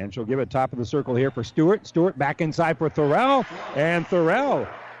open, and she'll give it top of the circle here for Stewart. Stewart back inside for Thorell, and Thorell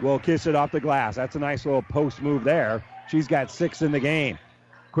will kiss it off the glass. That's a nice little post move there. She's got 6 in the game.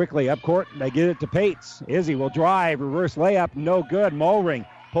 Quickly up court, they get it to Pates. Izzy will drive, reverse layup, no good. Mulring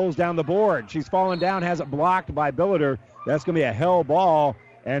pulls down the board. She's fallen down, has it blocked by Billiter. That's going to be a hell ball,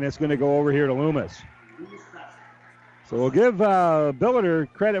 and it's going to go over here to Loomis. So we'll give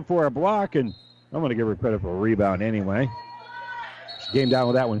Billiter credit for a block, and I'm going to give her credit for a rebound anyway. She came down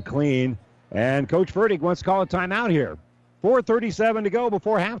with that one clean. And Coach Fertig wants to call a timeout here. 4:37 to go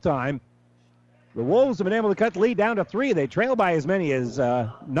before halftime. The Wolves have been able to cut the lead down to 3. They trail by as many as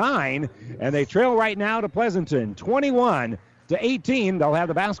 9, and they trail right now to Pleasanton, 21-18. They'll have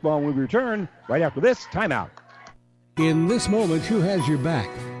the basketball when we return right after this timeout. In this moment, who has your back?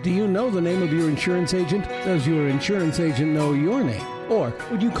 Do you know the name of your insurance agent? Does your insurance agent know your name? Or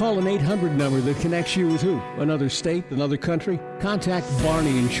would you call an 800 number that connects you with who? Another state, another country? Contact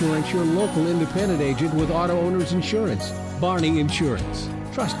Barney Insurance, your local independent agent with Auto Owners Insurance. Barney Insurance.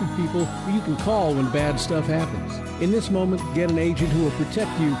 Trusted people who you can call when bad stuff happens. In this moment, get an agent who will protect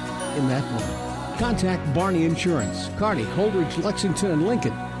you in that moment. Contact Barney Insurance, Kearney, Holdridge, Lexington, and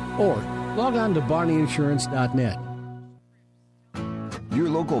Lincoln. Or log on to barneyinsurance.net. Your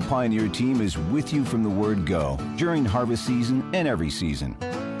local Pioneer team is with you from the word go during harvest season and every season.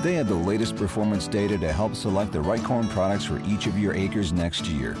 They have the latest performance data to help select the right corn products for each of your acres next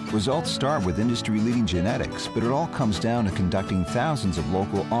year. Results start with industry-leading genetics, but it all comes down to conducting thousands of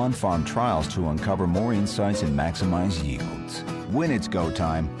local on-farm trials to uncover more insights and maximize yields. When it's go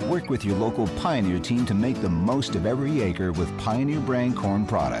time, work with your local Pioneer team to make the most of every acre with Pioneer brand corn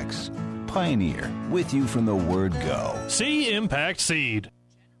products. Pioneer, with you from the word go. See Impact Seed.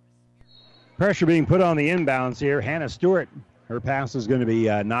 Pressure being put on the inbounds here. Hannah Stewart, her pass is going to be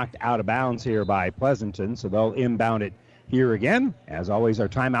knocked out of bounds here by Pleasanton, so they'll inbound it here again. As always, our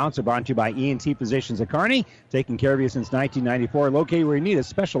timeouts are brought to you by E&T Physicians at Kearney, taking care of you since 1994, located where you need us,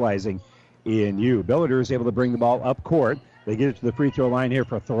 specializing in you. Billiter is able to bring the ball up court. They get it to the free throw line here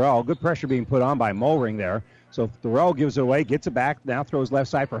for Thorell. Good pressure being put on by Mulring there. So Thorell gives it away, gets it back, now throws left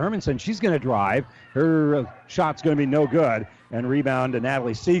side for Hermanson. She's going to drive. Her shot's going to be no good. And rebound to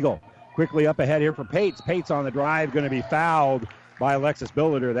Natalie Siegel. Quickly up ahead here for Pates. Pates on the drive, going to be fouled by Alexis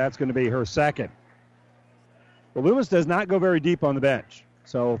Billiter. That's going to be her second. Well, Loomis does not go very deep on the bench.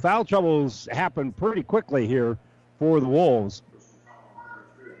 So foul troubles happen pretty quickly here for the Wolves.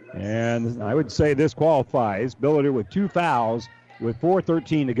 And I would say this qualifies. Billiter with 2 fouls with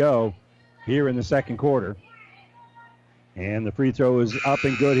 4:13 to go here in the second quarter. And the free throw is up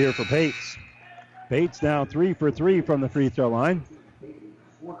and good here for Pates. Pates now 3 for 3 from the free throw line.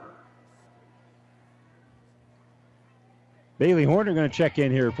 Bailey Horner going to check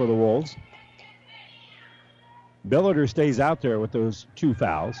in here for the Wolves. Billiter stays out there with those 2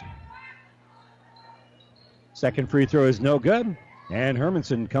 fouls. Second free throw is no good. And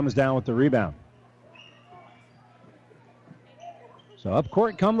Hermanson comes down with the rebound. So up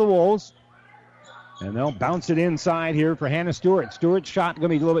court come the Wolves. And they'll bounce it inside here for Hannah Stewart. Stewart's shot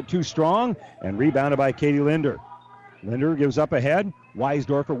going to be a little bit too strong and rebounded by Katie Linder. Linder gives up ahead.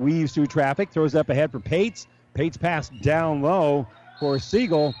 Weisdorfer weaves through traffic, throws up ahead for Pates. Pates pass down low for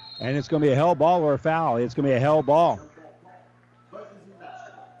Siegel, and it's going to be a held ball or a foul. It's going to be a held ball.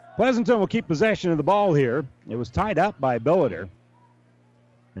 Pleasanton will keep possession of the ball here. It was tied up by Billiter.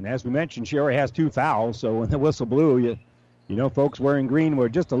 And as we mentioned, she already has 2 fouls, so when the whistle blew, you know, folks wearing green were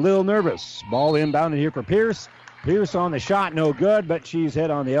just a little nervous. Ball inbounded here for Pierce. Pierce on the shot, no good, but she's hit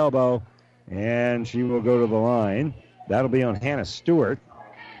on the elbow, and she will go to the line. That'll be on Hannah Stewart.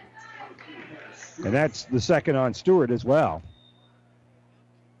 And that's the second on Stewart as well.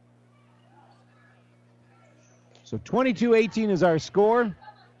 So 22-18 is our score.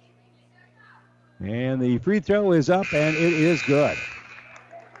 And the free throw is up, and it is good.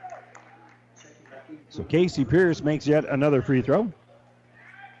 So Casey Pierce makes yet another free throw.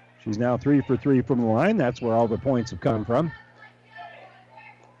 She's now 3 for 3 from the line. That's where all the points have come from.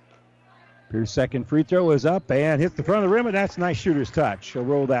 Pierce's second free throw is up and hits the front of the rim, and that's a nice shooter's touch. She'll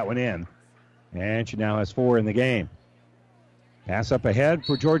roll that one in. And she now has 4 in the game. Pass up ahead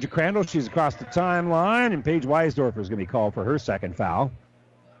for Georgia Crandall. She's across the timeline, and Paige Weisdorfer is going to be called for her second foul.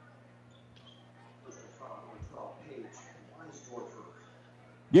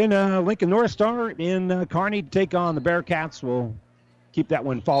 Again, Lincoln North Star in Kearney to take on the Bearcats. We'll keep that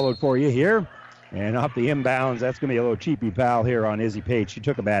one followed for you here. And off the inbounds, that's going to be a little cheapy foul here on Izzy Page. She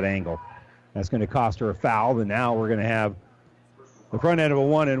took a bad angle. That's going to cost her a foul. And now we're going to have the front end of a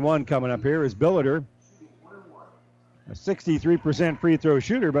 1-and-1 coming up here is Billiter. A 63% free throw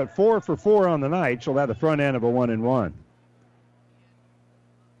shooter, but 4 for 4 on the night. She'll have the front end of a 1-and-1.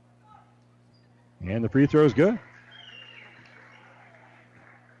 And the free throw is good.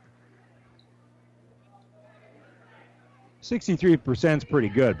 63% is pretty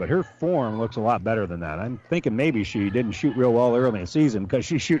good, but her form looks a lot better than that. I'm thinking maybe she didn't shoot real well early in the season because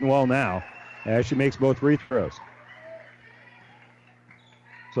she's shooting well now as she makes both free throws.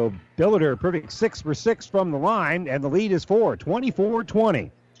 So Billiter, perfect 6 for 6 from the line, and the lead is 4, 24-20.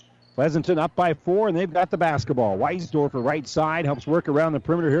 Pleasanton up by 4, and they've got the basketball. Weisdorfer right side helps work around the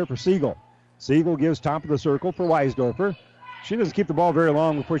perimeter here for Siegel. Siegel gives top of the circle for Weisdorfer. She doesn't keep the ball very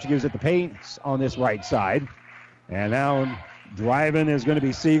long before she gives it the Pates on this right side. And now driving is going to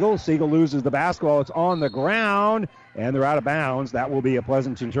be Siegel. Siegel loses the basketball. It's on the ground, and they're out of bounds. That will be a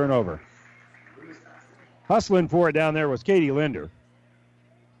Pleasanton turnover. Hustling for it down there was Katie Linder.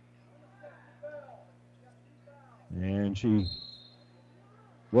 And she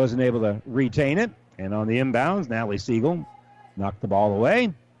wasn't able to retain it. And on the inbounds, Natalie Siegel knocked the ball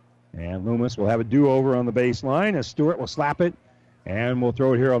away. And Loomis will have a do-over on the baseline as Stewart will slap it. And we'll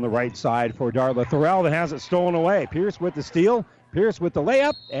throw it here on the right side for Darla Thorell that has it stolen away. Pierce with the steal. Pierce with the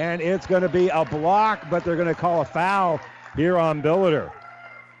layup. And it's going to be a block, but they're going to call a foul here on Billiter.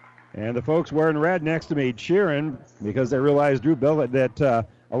 And the folks wearing red next to me cheering because they realize that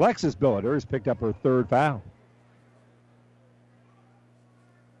Alexis Billiter has picked up her third foul.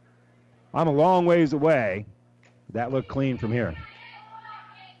 I'm a long ways away. That looked clean from here.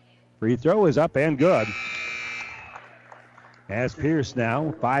 Free throw is up and good. As Pierce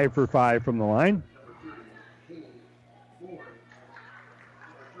now 5 for 5 from the line.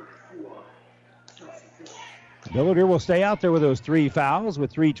 Billiter will stay out there with those 3 fouls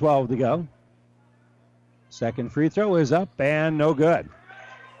with 3:12 to go. Second free throw is up and no good.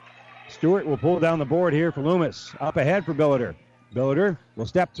 Stewart will pull down the board here for Loomis. Up ahead for Billiter. Billiter will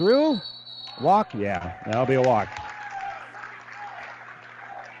step through. Walk? Yeah, that'll be a walk.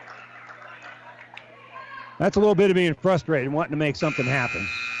 That's a little bit of being frustrated, wanting to make something happen.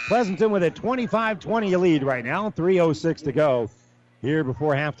 Pleasanton with a 25-20 lead right now. 3:06 to go here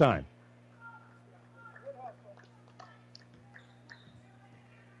before halftime.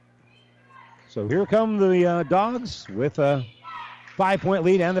 So here come the Dogs with a 5-point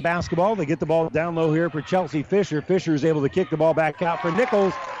lead and the basketball. They get the ball down low here for Chelsea Fisher. Fisher is able to kick the ball back out for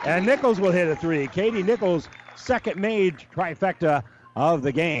Nichols, and Nichols will hit a 3. Katie Nichols' second made trifecta of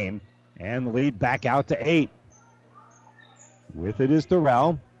the game, and the lead back out to 8. With it is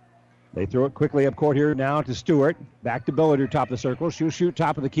Thorell. They throw it quickly up court here now to Stewart. Back to Billiter, top of the circle. She'll shoot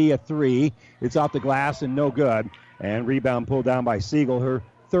top of the key, a 3. It's off the glass and no good. And rebound pulled down by Siegel, her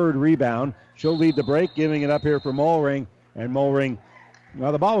third rebound. She'll lead the break, giving it up here for Mulring. And Mulring,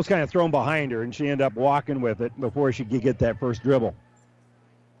 well, the ball was kind of thrown behind her, and she ended up walking with it before she could get that first dribble.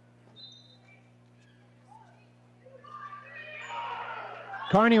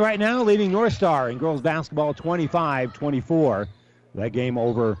 Kearney right now leading North Star in girls basketball 25-24. That game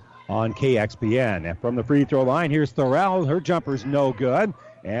over on KXPN. And from the free throw line, here's Thorell. Her jumper's no good.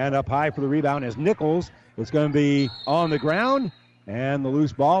 And up high for the rebound is Nichols. It's going to be on the ground. And the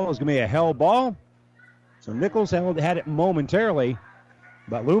loose ball is going to be a held ball. So Nichols had it momentarily.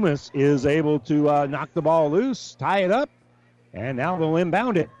 But Loomis is able to knock the ball loose, tie it up. And now they'll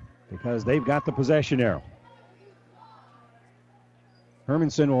inbound it because they've got the possession arrow.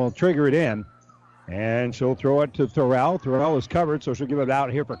 Hermanson will trigger it in, and she'll throw it to Thorell. Thorell is covered, so she'll give it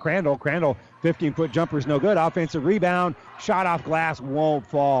out here for Crandall. Crandall, 15-foot jumper's no good. Offensive rebound, shot off glass, won't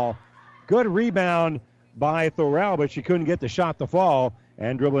fall. Good rebound by Thorell, but she couldn't get the shot to fall.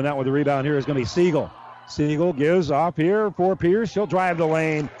 And dribbling out with the rebound here is going to be Siegel. Siegel gives off here for Pierce. She'll drive the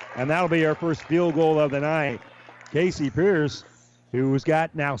lane, and that'll be her first field goal of the night. Casey Pierce, who's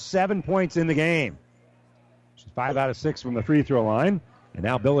got now 7 points in the game. She's 5 out of 6 from the free throw line. And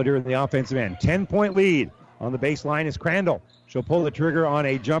now Billiter in the offensive end. 10-point lead on the baseline is Crandall. She'll pull the trigger on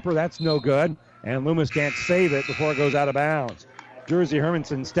a jumper. That's no good. And Loomis can't save it before it goes out of bounds. Jersey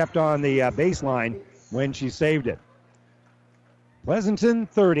Hermanson stepped on the baseline when she saved it. Pleasanton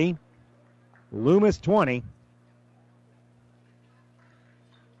 30. Loomis 20.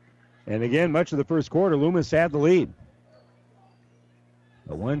 And again, much of the first quarter, Loomis had the lead.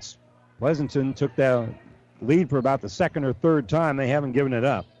 But once Pleasanton took the lead for about the second or third time, they haven't given it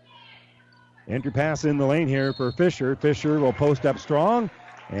up. Entry pass in the lane here for Fisher. Fisher will post up strong,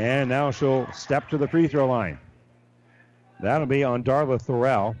 and now she'll step to the free throw line. That'll be on Darla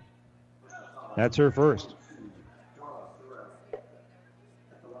Thorell. That's her first.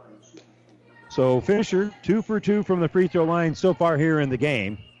 So Fisher, 2 for 2 from the free throw line so far here in the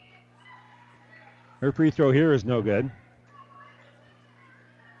game. Her free throw here is no good.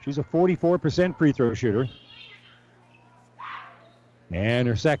 She's a 44% free throw shooter. And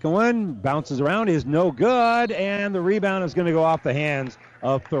her second one bounces around, is no good, and the rebound is going to go off the hands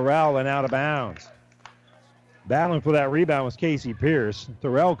of Thorell and out of bounds. Battling for that rebound was Casey Pierce.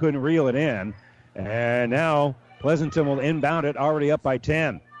 Thorell couldn't reel it in, and now Pleasanton will inbound it, already up by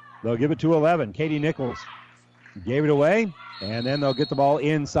 10. They'll give it to 11. Katie Nichols gave it away, and then they'll get the ball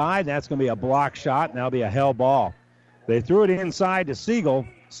inside. That's going to be a block shot, and that'll be a held ball. They threw it inside to Siegel.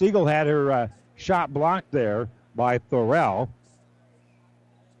 Siegel had her shot blocked there by Thorell.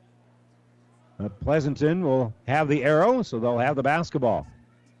 Pleasanton will have the arrow, so they'll have the basketball.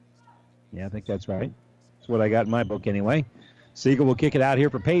 Yeah, I think that's right. That's what I got in my book anyway. Siegel will kick it out here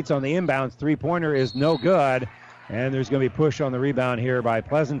for Pates on the inbounds. Three-pointer is no good, and there's going to be push on the rebound here by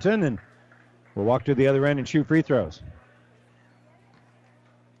Pleasanton, and we'll walk to the other end and shoot free throws.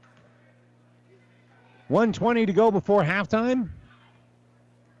 1:20 to go before halftime,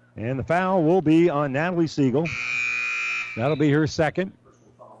 and the foul will be on Natalie Siegel. That'll be her second.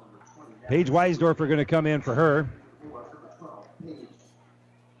 Paige Weisdorfer going to come in for her.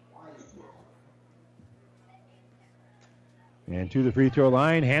 And to the free throw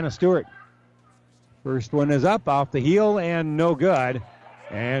line, Hannah Stewart. First one is up off the heel and no good.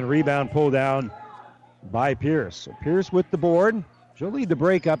 And rebound pulled down by Pierce. So Pierce with the board. She'll lead the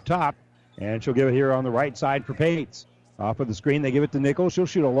break up top. And she'll give it here on the right side for Pates. Off of the screen, they give it to Nichols. She'll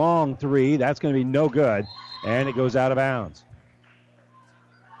shoot a long three. That's going to be no good. And it goes out of bounds.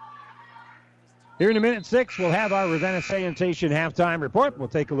 Here in a minute 6, we'll have our Ravenna Sanitation halftime report. We'll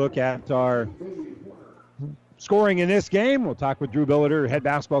take a look at our scoring in this game. We'll talk with Drew Billiter, head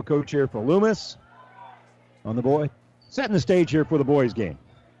basketball coach here for Loomis. On the boy, setting the stage here for the boys game.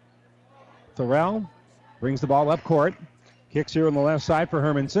 Thorell brings the ball up court. Kicks here on the left side for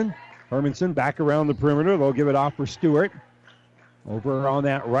Hermanson. Hermanson back around the perimeter. They'll give it off for Stewart. Over on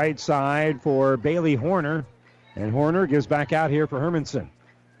that right side for Bailey Horner. And Horner gives back out here for Hermanson.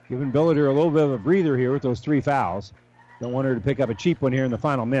 Giving Billiter a little bit of a breather here with those 3 fouls. Don't want her to pick up a cheap one here in the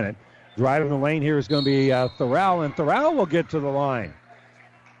final minute. Driving the lane here is going to be Thorell, and Thorell will get to the line.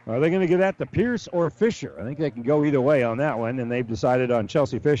 Are they going to give that to Pierce or Fisher? I think they can go either way on that one, and they've decided on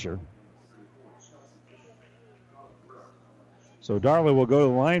Chelsea Fisher. So Darla will go to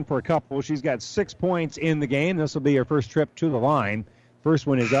the line for a couple. She's got 6 points in the game. This will be her first trip to the line. First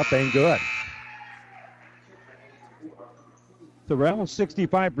one is up and good. Thorell,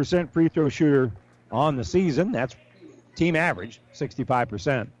 65% free throw shooter on the season. That's team average,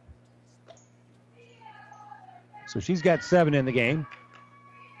 65%. So she's got 7 in the game.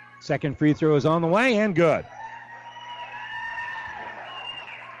 Second free throw is on the way and good.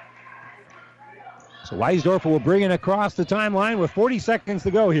 So Weisdorfer will bring it across the timeline with 40 seconds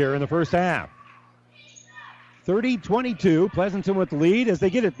to go here in the first half. 30-22, Pleasanton with the lead as they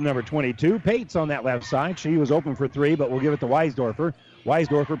get it to number 22. Pates on that left side. She was open for 3, but we'll give it to Weisdorfer.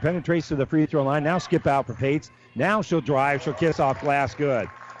 Weisdorfer penetrates to the free throw line. Now skip out for Pates. Now she'll drive. She'll kiss off glass. Good.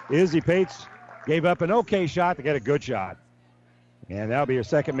 Izzy Pates gave up an okay shot to get a good shot. And that'll be her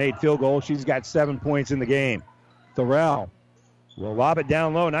second made field goal. She's got 7 points in the game. Thorell will lob it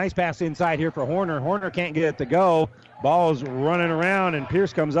down low. Nice pass inside here for Horner. Horner can't get it to go. Ball's running around, and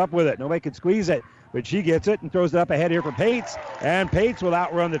Pierce comes up with it. Nobody can squeeze it, but she gets it and throws it up ahead here for Pates. And Pates will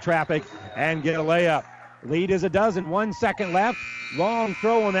outrun the traffic and get a layup. Lead is a dozen. 1 second left. Long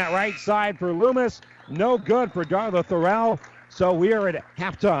throw on that right side for Loomis. No good for Darla Thorell. So we are at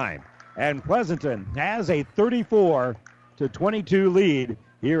halftime. And Pleasanton has a 34-22 lead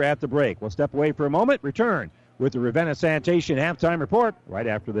here at the break. We'll step away for a moment. Return with the Ravenna Sanitation halftime report right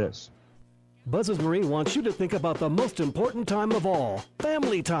after this. Buzz's Marine wants you to think about the most important time of all,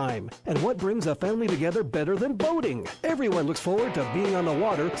 family time. And what brings a family together better than boating? Everyone looks forward to being on the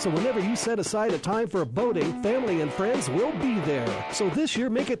water, so whenever you set aside a time for boating, family and friends will be there. So this year,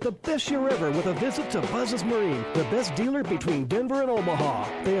 make it the best year ever with a visit to Buzz's Marine, the best dealer between Denver and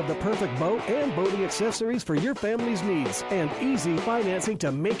Omaha. They have the perfect boat and boating accessories for your family's needs and easy financing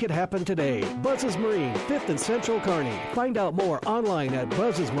to make it happen today. Buzz's Marine, 5th and Central Kearney. Find out more online at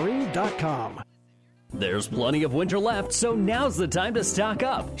buzzesmarine.com. There's plenty of winter left, so now's the time to stock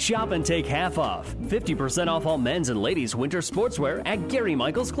up. Shop and take half off. 50% off all men's and ladies' winter sportswear at Gary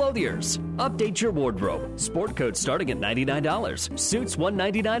Michaels Clothiers. Update your wardrobe. Sport coats starting at $99. Suits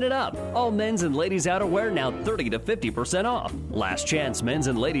 $199 and up. All men's and ladies' outerwear now 30 to 50% off. Last chance men's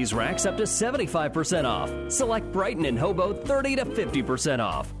and ladies' racks up to 75% off. Select Brighton and Hobo 30 to 50%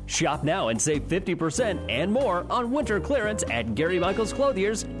 off. Shop now and save 50% and more on winter clearance at Gary Michaels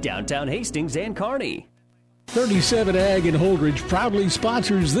Clothiers, downtown Hastings and Kearney. 37 Ag in Holdridge proudly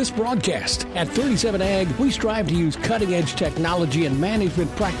sponsors this broadcast. At 37 Ag, we strive to use cutting-edge technology and management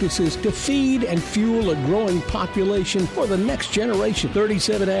practices to feed and fuel a growing population for the next generation.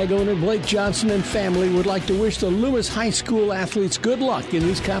 37 Ag owner Blake Johnson and family would like to wish the Loomis High School athletes good luck in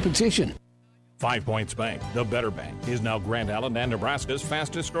this competition. 5 Points Bank, the better bank, is now Grand Island and Nebraska's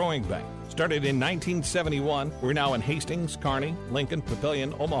fastest growing bank. Started in 1971, we're now in Hastings, Kearney, Lincoln,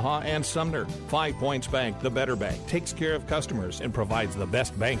 Papillion, Omaha, and Sumner. 5 Points Bank, the better bank, takes care of customers and provides the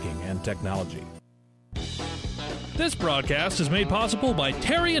best banking and technology. This broadcast is made possible by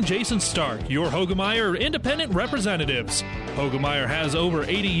Terry and Jason Stark, your Hogemeyer independent representatives. Hogemeyer has over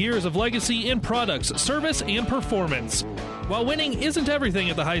 80 years of legacy in products, service, and performance. While winning isn't everything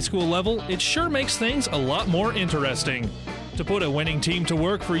at the high school level, it sure makes things a lot more interesting. To put a winning team to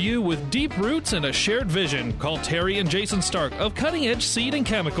work for you with deep roots and a shared vision, call Terry and Jason Stark of Cutting Edge Seed and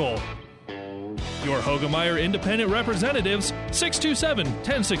Chemical. Your Hogemeyer independent representatives,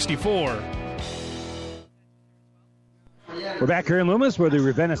 627-1064. We're back here in Loomis with the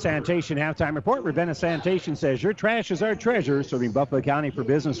Ravenna Sanitation halftime report. Ravenna Sanitation says your trash is our treasure, serving Buffalo County for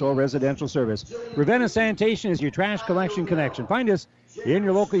business or residential service. Ravenna Sanitation is your trash collection connection. Find us in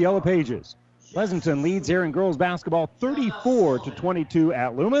your local Yellow Pages. Pleasanton leads here in girls basketball 34-22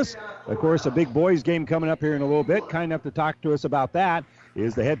 at Loomis. Of course, a big boys game coming up here in a little bit. Kind enough to talk to us about that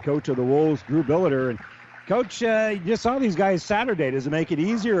is the head coach of the Wolves, Drew Billiter. And Coach, you just saw these guys Saturday. Does it make it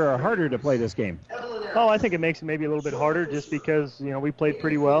easier or harder to play this game? Oh, I think it makes it maybe a little bit harder just because, we played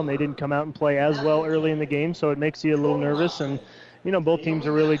pretty well and they didn't come out and play as well early in the game, so it makes you a little nervous. And, both teams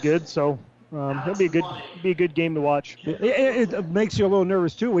are really good, so it'll be a good game to watch. It makes you a little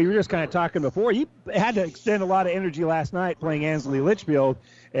nervous, too. We were just kind of talking before. You had to extend a lot of energy last night playing Ansley Litchfield,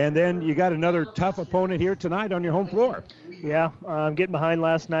 and then you got another tough opponent here tonight on your home floor. Yeah, getting behind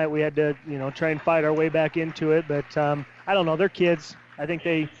last night, we had to, try and fight our way back into it. But I don't know, they're kids. I think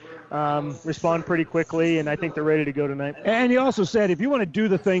they respond pretty quickly, and I think they're ready to go tonight. And you also said if you want to do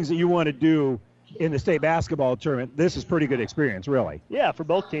the things that you want to do in the state basketball tournament, this is pretty good experience, really. Yeah, for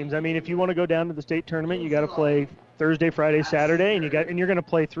both teams. I mean, if you want to go down to the state tournament, you got to play Thursday, Friday, Saturday, and you're going to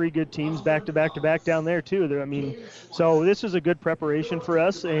play three good teams back to back to back down there too. I mean, so this is a good preparation for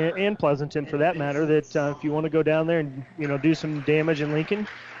us and Pleasanton for that matter. That if you want to go down there and do some damage in Lincoln,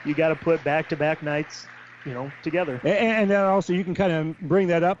 you got to put back to back nights together. And then also you can kind of bring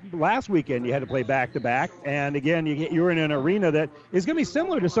that up. Last weekend you had to play back-to-back, and again you're in an arena that is going to be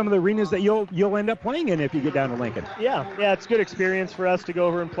similar to some of the arenas that you'll end up playing in if you get down to Lincoln. Yeah, it's a good experience for us to go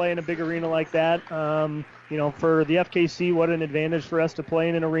over and play in a big arena like that. For the FKC, what an advantage for us to play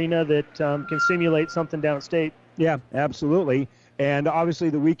in an arena that can simulate something downstate. Yeah, absolutely. And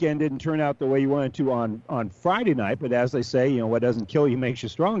obviously the weekend didn't turn out the way you wanted to on Friday night, but as they say, what doesn't kill you makes you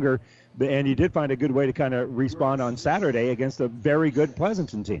stronger. And you did find a good way to kind of respond on Saturday against a very good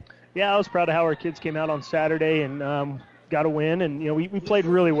Pleasanton team. Yeah, I was proud of how our kids came out on Saturday, and got to win. And, we played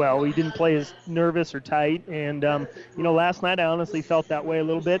really well. We didn't play as nervous or tight. And, last night I honestly felt that way a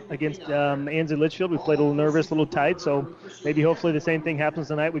little bit against Ansley Litchfield. We played a little nervous, a little tight. So maybe hopefully the same thing happens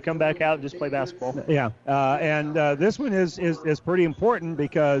tonight. We come back out and just play basketball. Yeah, and this one is pretty important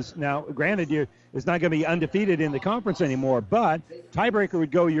because now, granted, it's not going to be undefeated in the conference anymore, but tiebreaker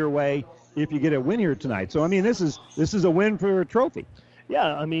would go your way if you get a win here tonight. So, this is a win for a trophy.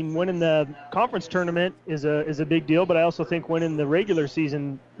 Yeah, winning the conference tournament is a big deal, but I also think winning the regular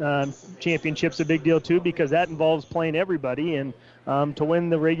season championship's a big deal too, because that involves playing everybody, and to win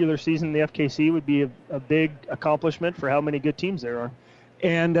the regular season in the FKC would be a big accomplishment for how many good teams there are.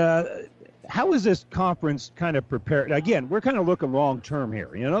 And how is this conference kind of prepared? Again, we're kind of looking long-term here.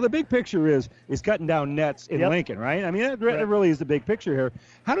 The big picture is cutting down nets in Lincoln, right? That really is the big picture here.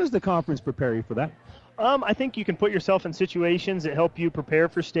 How does the conference prepare you for that? I think you can put yourself in situations that help you prepare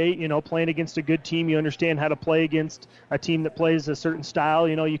for state. Playing against a good team, you understand how to play against a team that plays a certain style.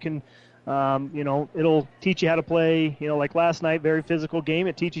 You can, it'll teach you how to play, like last night, very physical game.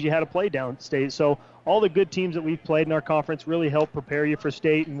 It teaches you how to play downstate. So all the good teams that we've played in our conference really help prepare you for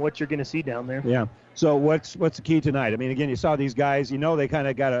state and what you're going to see down there. Yeah. So what's the key tonight? Again, you saw these guys, they kind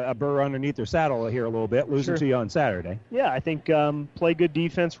of got a burr underneath their saddle here a little bit, losing to you on Saturday. Yeah, I think play good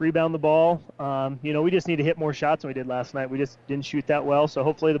defense, rebound the ball. We just need to hit more shots than we did last night. We just didn't shoot that well, so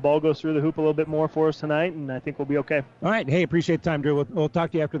hopefully the ball goes through the hoop a little bit more for us tonight, and I think we'll be okay. All right. Hey, appreciate the time, Drew. We'll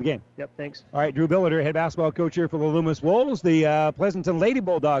talk to you after the game. Yep, thanks. All right, Drew Billiter, head basketball coach here for the Loomis Wolves. The Pleasanton Lady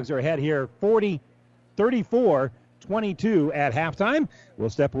Bulldogs are ahead here 34-22 at halftime. We'll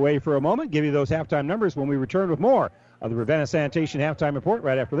step away for a moment, give you those halftime numbers when we return with more of the Ravenna Sanitation Halftime Report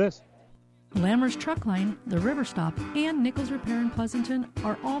right after this. Lammers Truck Line, the River Stop, and Nichols Repair in Pleasanton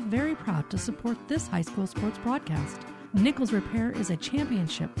are all very proud to support this high school sports broadcast. Nichols Repair is a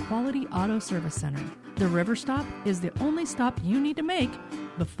championship quality auto service center. The River Stop is the only stop you need to make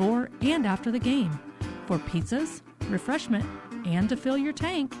before and after the game for pizzas, refreshment, and to fill your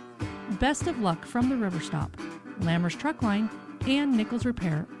tank. Best of luck from the River Stop, Lammers Truck Line, and Nichols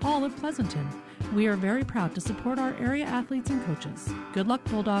Repair, all of Pleasanton. We are very proud to support our area athletes and coaches. Good luck,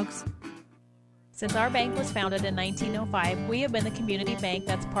 Bulldogs. Since our bank was founded in 1905, we have been the community bank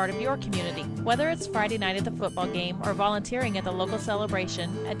that's part of your community. Whether it's Friday night at the football game or volunteering at the local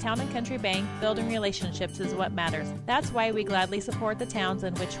celebration, at Town and Country Bank, building relationships is what matters. That's why we gladly support the towns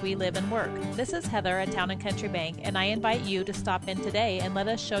in which we live and work. This is Heather at Town and Country Bank, and I invite you to stop in today and let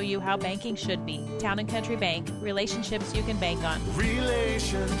us show you how banking should be. Town and Country Bank, relationships you can bank on.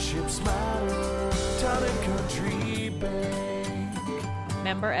 Relationships matter. Town and Country Bank.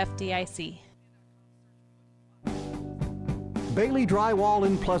 Member FDIC. Bailey Drywall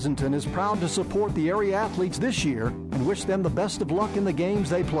in Pleasanton is proud to support the area athletes this year and wish them the best of luck in the games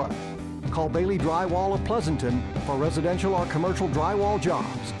they play. Call Bailey Drywall of Pleasanton for residential or commercial drywall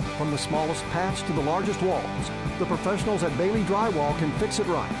jobs. From the smallest patch to the largest walls, the professionals at Bailey Drywall can fix it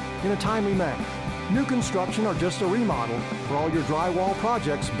right in a timely manner. New construction or just a remodel, for all your drywall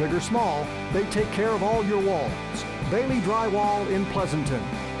projects, big or small, they take care of all your walls. Bailey Drywall in Pleasanton.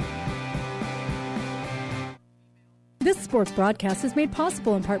 This sports broadcast is made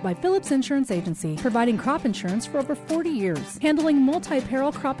possible in part by Phillips Insurance Agency, providing crop insurance for over 40 years, handling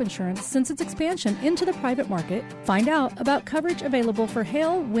multi-peril crop insurance since its expansion into the private market. Find out about coverage available for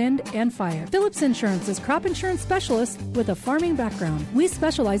hail, wind, and fire. Phillips Insurance is crop insurance specialist with a farming background. We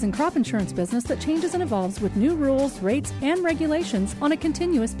specialize in crop insurance business that changes and evolves with new rules, rates, and regulations on a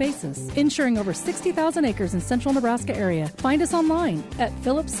continuous basis, insuring over 60,000 acres in central Nebraska area. Find us online at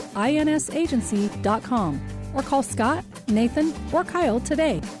phillipsinsagency.com. or call Scott, Nathan, or Kyle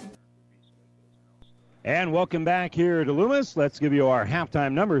today. And welcome back here to Loomis. Let's give you our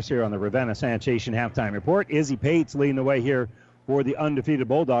halftime numbers here on the Ravenna Sanitation Halftime Report. Izzy Pates leading the way here for the undefeated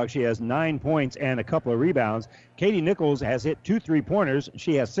Bulldogs. She has 9 points and a couple of rebounds. Katie Nichols has hit 2 3-pointers.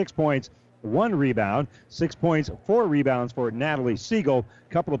 She has 6 points, 1 rebound. 6 points, 4 rebounds for Natalie Siegel.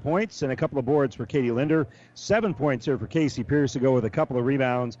 Couple of points and a couple of boards for Katie Linder. 7 points here for Casey Pierce to go with a couple of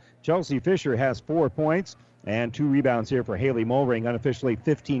rebounds. Chelsea Fisher has 4 points. And 2 rebounds here for Haley Mulring, unofficially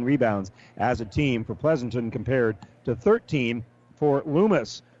 15 rebounds as a team for Pleasanton compared to 13 for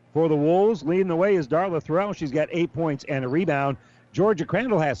Loomis. For the Wolves, leading the way is Darla Thorell. She's got 8 points and a rebound. Georgia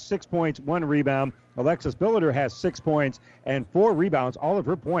Crandall has 6 points, 1 rebound. Alexis Billiter has 6 points and 4 rebounds. All of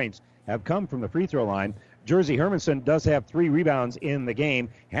her points have come from the free throw line. Jersey Hermanson does have 3 rebounds in the game.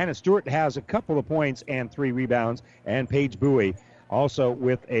 Hannah Stewart has a couple of points and 3 rebounds. And Paige Bowie also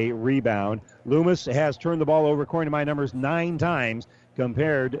with a rebound. Loomis has turned the ball over, according to my numbers, 9 times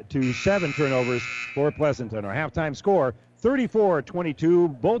compared to 7 turnovers for Pleasanton. Our halftime score,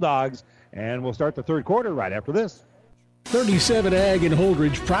 34-22 Bulldogs, and we'll start the third quarter right after this. 37 Ag in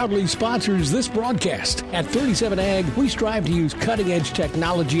Holdridge proudly sponsors this broadcast. At 37 Ag, we strive to use cutting-edge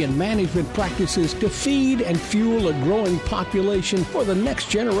technology and management practices to feed and fuel a growing population for the next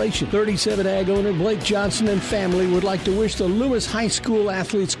generation. 37 Ag owner Blake Johnson and family would like to wish the Loomis High School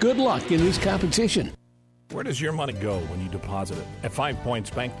athletes good luck in this competition. Where does your money go when you deposit it? At 5 Points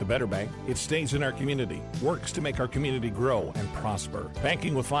Bank, the better bank, it stays in our community, works to make our community grow and prosper.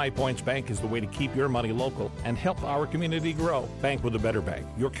 Banking with 5 Points Bank is the way to keep your money local and help our community grow. Bank with the better bank,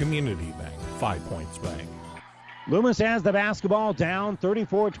 your community bank, 5 Points Bank. Loomis has the basketball down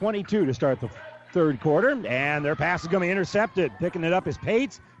 34-22 to start the third quarter, and their pass is going to be intercepted. Picking it up is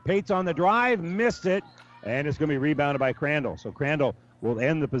Pates. Pates on the drive, missed it, and it's going to be rebounded by Crandall. So Crandall will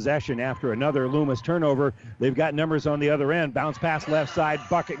end the possession after another Loomis turnover. They've got numbers on the other end. Bounce pass left side,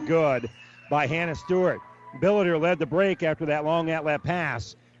 bucket good by Hannah Stewart. Billiter led the break after that long outlet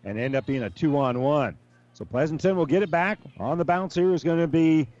pass and end up being a 2-on-1. So Pleasanton will get it back. On the bounce here is going to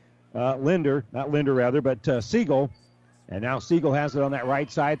be Siegel. And now Siegel has it on that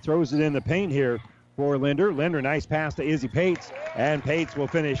right side, throws it in the paint here for Linder. Linder, nice pass to Izzy Pates, and Pates will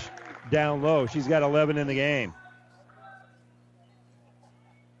finish down low. She's got 11 in the game.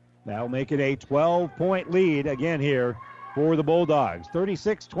 That'll make it a 12-point lead again here for the Bulldogs.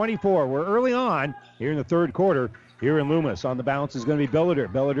 36-24. We're early on here in the third quarter here in Loomis. On the bounce is going to be Billiter.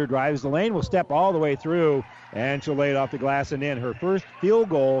 Billiter drives the lane, will step all the way through, and she'll lay it off the glass and in. Her first field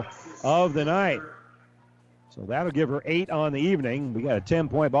goal of the night. So that'll give her 8 on the evening. We got a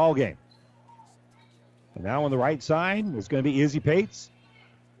 10-point ball game. And now on the right side is going to be Izzy Pates.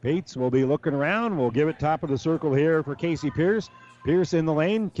 Pates will be looking around. We'll give it top of the circle here for Casey Pierce. Pierce in the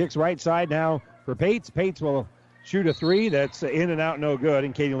lane, kicks right side now for Pates. Pates will shoot a three. That's in and out, no good.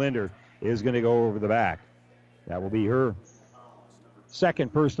 And Katie Linder is going to go over the back. That will be her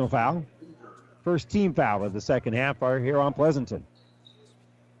second personal foul. First team foul of the second half here on Pleasanton.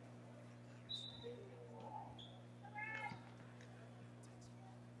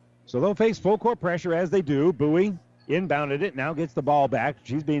 So they'll face full court pressure as they do. Bowie inbounded it, now gets the ball back.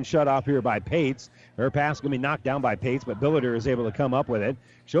 She's being shut off here by Pates. Her pass is going to be knocked down by Pates, but Billiter is able to come up with it.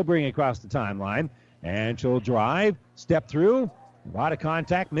 She'll bring it across the timeline, and she'll drive, step through. A lot of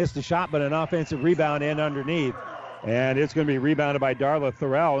contact, missed the shot, but an offensive rebound in underneath. And it's going to be rebounded by Darla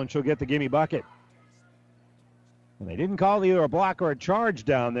Thorell, and she'll get the gimme bucket. And they didn't call either a block or a charge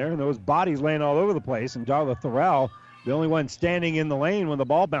down there, and those bodies laying all over the place, and Darla Thorell, the only one standing in the lane when the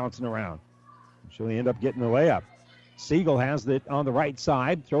ball bouncing around. She'll end up getting the layup. Siegel has it on the right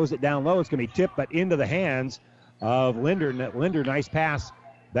side, throws it down low. It's going to be tipped, but into the hands of Linder. Linder, nice pass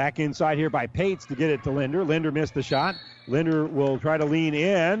back inside here by Pates to get it to Linder. Linder missed the shot. Linder will try to lean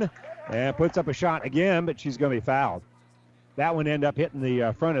in and puts up a shot again, but she's going to be fouled. That one ended up hitting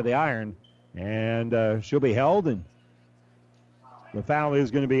the front of the iron, and she'll be held, and the foul is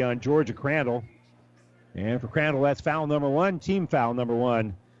going to be on Georgia Crandall. And for Crandall, that's foul number 1, team foul number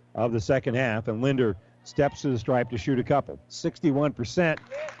 1 of the second half, and Linder steps to the stripe to shoot a couple. 61%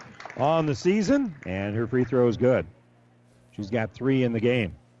 on the season, and her free throw is good. She's got 3 in the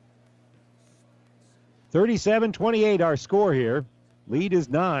game. 37-28 our score here. Lead is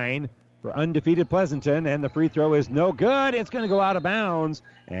 9 for undefeated Pleasanton, and the free throw is no good. It's going to go out of bounds,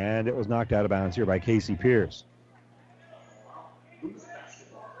 and it was knocked out of bounds here by Casey Pierce.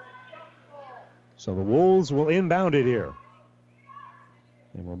 So the Wolves will inbound it here.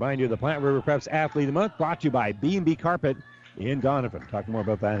 And we'll remind you of the Plant River Preps Athlete of the Month, brought to you by B&B Carpet in Donovan. Talk more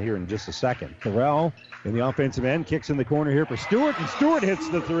about that here in just a second. Thorell in the offensive end, kicks in the corner here for Stewart, and Stewart hits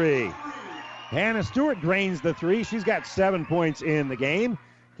the three. Hannah Stewart drains the three. She's got 7 points in the game.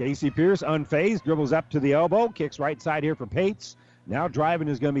 Casey Pierce, unfazed, dribbles up to the elbow, kicks right side here for Pates. Now driving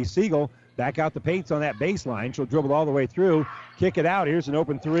is going to be Siegel. Back out to Pates on that baseline. She'll dribble all the way through, kick it out. Here's an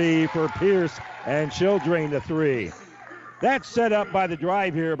open three for Pierce, and she'll drain the three. That's set up by the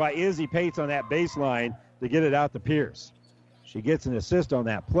drive here by Izzy Pates on that baseline to get it out to Pierce. She gets an assist on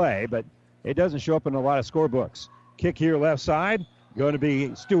that play, but it doesn't show up in a lot of scorebooks. Kick here left side, going to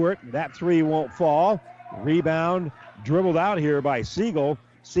be Stewart. That three won't fall. Rebound dribbled out here by Siegel.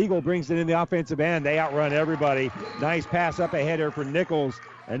 Siegel brings it in the offensive end. They outrun everybody. Nice pass up ahead here for Nichols,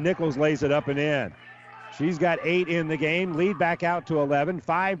 and Nichols lays it up and in. She's got 8 in the game. Lead back out to 11.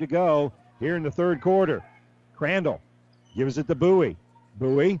 5 to go here in the third quarter. Crandall gives it to Bowie.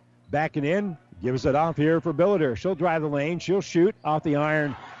 Bowie backing in, gives it off here for Billiter. She'll drive the lane. She'll shoot off the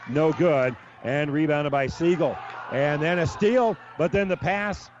iron. No good. And rebounded by Siegel. And then a steal, but then the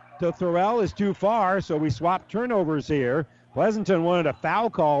pass to Thorell is too far, so we swap turnovers here. Pleasanton wanted a foul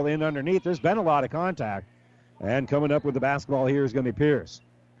call in underneath. There's been a lot of contact. And coming up with the basketball here is going to be Pierce.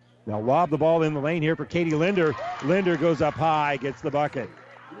 They'll lob the ball in the lane here for Katie Linder. Linder goes up high, gets the bucket.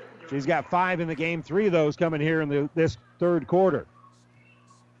 She's got 5 in the game, 3 of those coming here in this third quarter.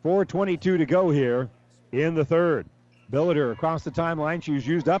 4:22 to go here in the third. Billiter across the timeline. She's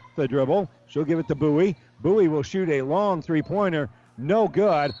used up the dribble. She'll give it to Bowie. Bowie will shoot a long three-pointer. No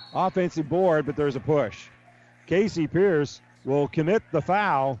good. Offensive board, but there's a push. Casey Pierce will commit the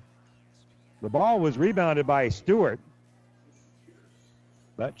foul. The ball was rebounded by Stewart,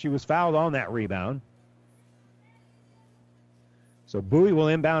 but she was fouled on that rebound. So Bowie will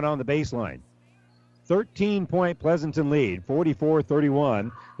inbound on the baseline. 13-point Pleasanton lead,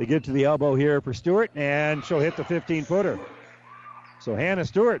 44-31. They get to the elbow here for Stewart, and she'll hit the 15-footer. So Hannah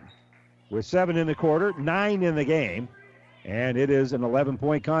Stewart with 7 in the quarter, 9 in the game, and it is an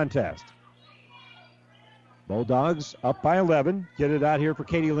 11-point contest. Bulldogs up by 11. Get it out here for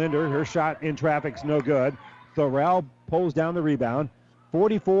Katie Linder. Her shot in traffic's no good. Thorell pulls down the rebound.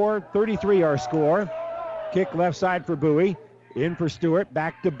 44-33 our score. Kick left side for Bowie. In for Stewart.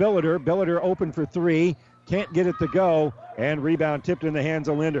 Back to Billiter. Billiter open for 3. Can't get it to go. And rebound tipped in the hands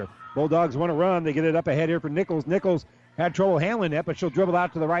of Linder. Bulldogs want to run. They get it up ahead here for Nichols. Nichols had trouble handling it, but she'll dribble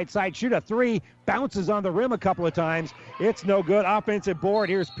out to the right side. Shoot a 3. Bounces on the rim a couple of times. It's no good. Offensive board.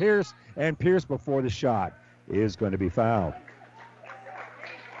 Here's Pierce. And Pierce before the shot is going to be fouled.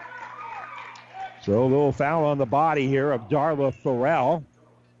 So a little foul on the body here of Darla Thorell.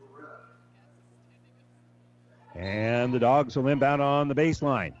 And the Dogs will inbound on the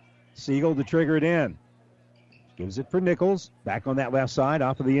baseline. Siegel to trigger it in. Gives it for Nichols. Back on that left side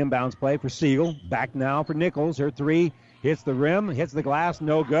off of the inbounds play for Siegel. Back now for Nichols. Her 3 hits the rim, hits the glass,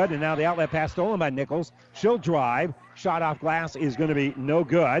 no good. And now the outlet pass stolen by Nichols. She'll drive. Shot off glass is going to be no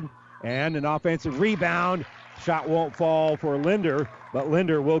good. And an offensive rebound. Shot won't fall for Linder, but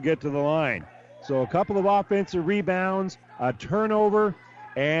Linder will get to the line. So a couple of offensive rebounds, a turnover,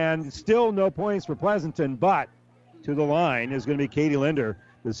 and still no points for Pleasanton, but to the line is going to be Katie Linder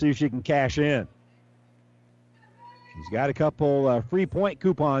to see if she can cash in. She's got a couple free point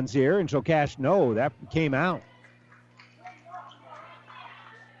coupons here, and she'll cash. No, that came out.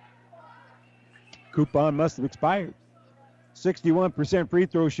 Coupon must have expired. 61% free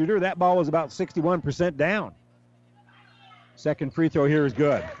throw shooter. That ball was about 61% down. Second free throw here is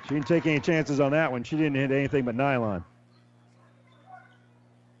good. She didn't take any chances on that one. She didn't hit anything but nylon.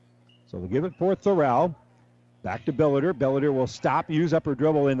 So they'll give it for Thorell. Back to Billiter. Billiter will stop, use up her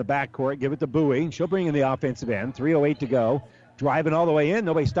dribble in the backcourt, give it to Bowie. She'll bring in the offensive end. 3:08 to go. Driving all the way in.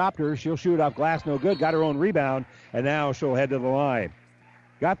 Nobody stopped her. She'll shoot off glass, no good. Got her own rebound, and now she'll head to the line.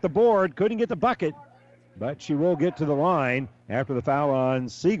 Got the board, couldn't get the bucket, but she will get to the line after the foul on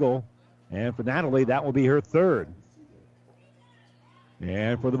Siegel. And for Natalie, that will be her third.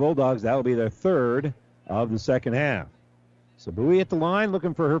 And for the Bulldogs, that will be their third of the second half. So Bowie at the line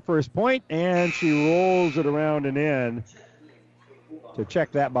looking for her first point, and she rolls it around and in to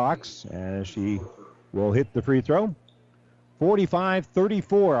check that box, and she will hit the free throw.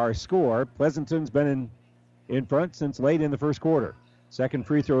 45-34 our score. Pleasanton's been in front since late in the first quarter. Second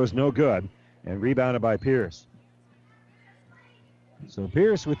free throw is no good, and rebounded by Pierce. So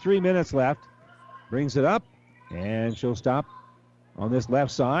Pierce with 3 minutes left brings it up, and she'll stop on this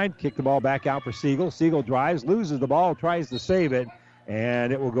left side. Kick the ball back out for Siegel. Siegel drives, loses the ball, tries to save it,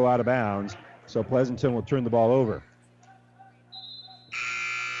 and it will go out of bounds. So Pleasanton will turn the ball over.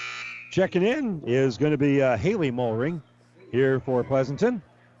 Checking in is going to be Haley Mulring here for Pleasanton.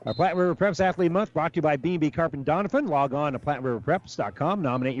 Our Platte River Preps Athlete Month brought to you by B&B Carpet Donovan. Log on to PlatteRiverPreps.com.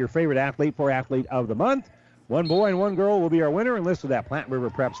 Nominate your favorite athlete for Athlete of the Month. One boy and one girl will be our winner, and listed at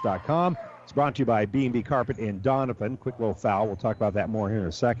PlatteRiverPreps.com. It's brought to you by B&B Carpet in Donovan. Quick little foul. We'll talk about that more here in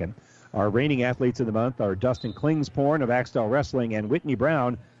a second. Our reigning athletes of the month are Dustin Klingsporn of Axtell Wrestling and Whitney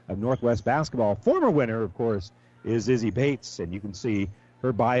Brown of Northwest Basketball. Former winner, of course, is Izzy Bates, and you can see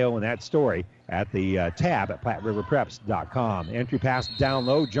her bio and that story at the tab at PlatteRiverPreps.com. Entry pass down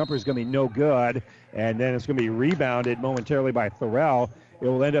low. Jumper's going to be no good, and then it's going to be rebounded momentarily by Thorell. It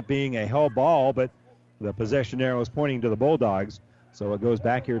will end up being a held ball, but the possession arrow is pointing to the Bulldogs, so it goes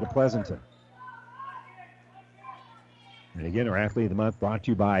back here to Pleasanton. And again, our Athlete of the Month brought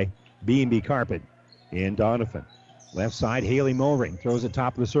to you by B&B Carpet in Donovan. Left side, Haley Mulring throws it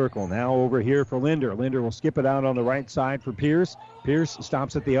top of the circle. Now over here for Linder. Linder will skip it out on the right side for Pierce. Pierce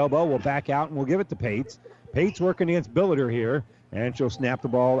stops at the elbow, will back out, and we'll give it to Pates. Pates working against Billiter here, and she'll snap the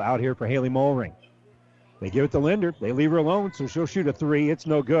ball out here for Haley Mulring. They give it to Linder. They leave her alone, so she'll shoot a 3. It's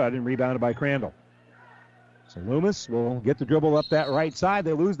no good, and rebounded by Crandall. So Loomis will get the dribble up that right side.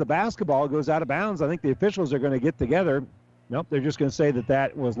 They lose the basketball. It goes out of bounds. I think the officials are going to get together. Nope, they're just going to say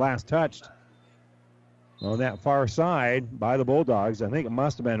that was last touched. on that far side by the Bulldogs. I think it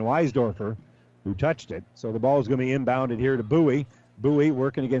must have been Weisdorfer who touched it. So the ball is going to be inbounded here to Bowie. Bowie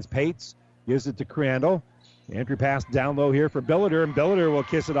working against Pates. Gives it to Crandall. Entry pass down low here for Billiter, and Billiter will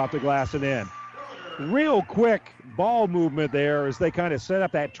kiss it off the glass and in. Real quick ball movement there as they kind of set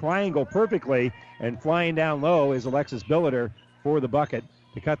up that triangle perfectly, and flying down low is Alexis Billiter for the bucket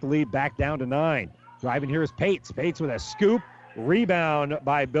to cut the lead back down to 9. Driving here is Pates. Pates with a scoop. Rebound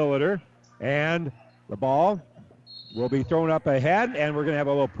by Billiter, and the ball will be thrown up ahead, and we're going to have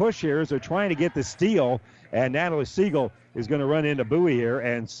a little push here as they're trying to get the steal, and Natalie Siegel is going to run into Bowie here,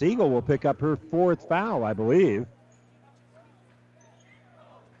 and Siegel will pick up her 4th foul, I believe.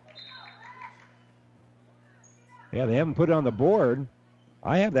 Yeah, they haven't put it on the board.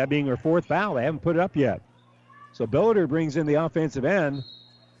 I have that being her 4th foul. They haven't put it up yet. So Billiter brings in the offensive end,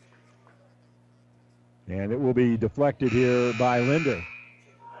 and it will be deflected here by Linder.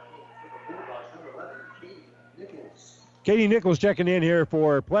 Katie Nichols checking in here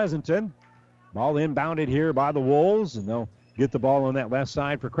for Pleasanton. Ball inbounded here by the Wolves, and they'll get the ball on that left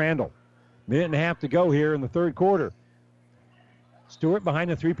side for Crandall. Minute and a half to go here in the third quarter. Stewart behind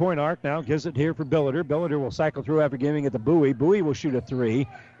the three-point arc now, gives it here for Billiter. Billiter will cycle through after giving it to Bowie. Bowie will shoot a 3.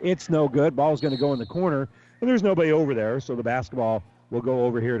 It's no good. Ball's going to go in the corner, and there's nobody over there, so the basketball will go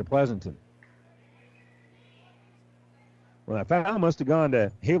over here to Pleasanton. Well, that foul must have gone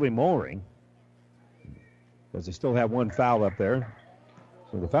to Haley Mollring, because they still have 1 foul up there.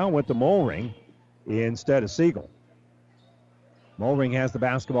 So the foul went to Mollring instead of Siegel. Mollring has the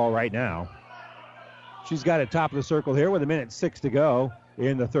basketball right now. She's got it top of the circle here with 1:06 to go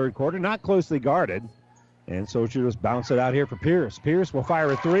in the third quarter. Not closely guarded. And so she'll just bounce it out here for Pierce. Pierce will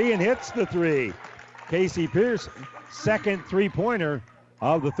fire a 3 and hits the 3. Casey Pierce, second three-pointer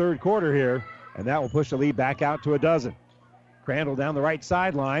of the third quarter here. And that will push the lead back out to 12. Crandall down the right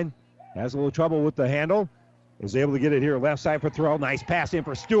sideline. Has a little trouble with the handle. Is able to get it here left side for Throw. Nice pass in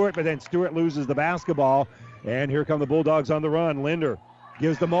for Stewart, but then Stewart loses the basketball. And here come the Bulldogs on the run. Linder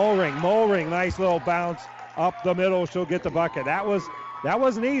gives to Mollring. Mollring, nice little bounce up the middle. She'll get the bucket. That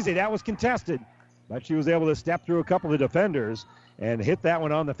wasn't easy. That was contested. But she was able to step through a couple of defenders and hit that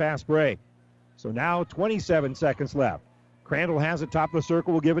one on the fast break. So now 27 seconds left. Crandall has it top of the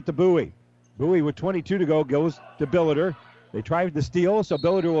circle. Will give it to Bowie. Bowie with 22 to go goes to Billiter. They tried to steal, so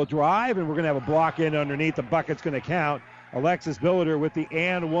Billiter will drive, and we're going to have a block in underneath. The bucket's going to count. Alexis Billiter with the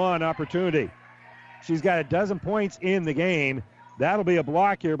and one opportunity. She's got 12 points in the game. That'll be a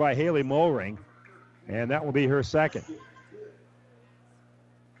block here by Haley Mollring, and that will be her second.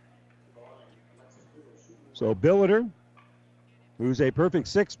 So Billiter, who's a perfect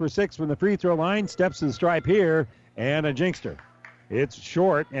 6 for 6 from the free throw line, steps to the stripe here, and a jinkster. It's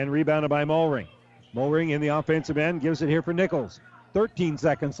short and rebounded by Mollring. Mollring in the offensive end gives it here for Nichols. 13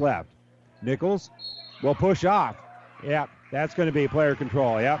 seconds left. Nichols will push off. Yep, that's going to be player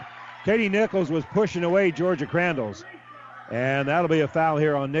control. Yep. Katie Nichols was pushing away Georgia Crandall's, and that'll be a foul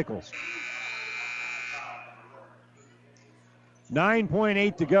here on Nichols.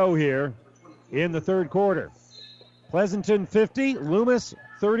 9.8 to go here in the third quarter. Pleasanton 50, Loomis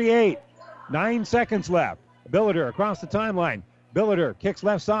 38. 9 seconds left. Billiter across the timeline. Billiter kicks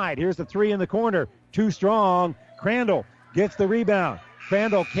left side. Here's the 3 in the corner. Too strong. Crandall gets the rebound.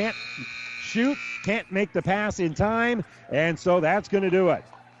 Crandall can't shoot, can't make the pass in time, and so that's going to do it.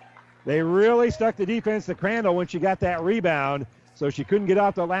 They really stuck the defense to Crandall when she got that rebound, so she couldn't get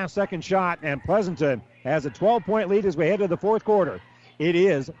off the last second shot, and Pleasanton has a 12-point lead as we head to the fourth quarter. It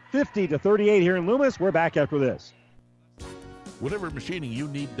is 50-38 here in Loomis. We're back after this. Whatever machining you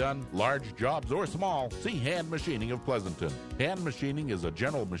need done, large jobs or small, see Hand Machining of Pleasanton. Hand Machining is a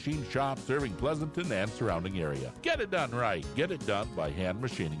general machine shop serving Pleasanton and surrounding area. Get it done right. Get it done by Hand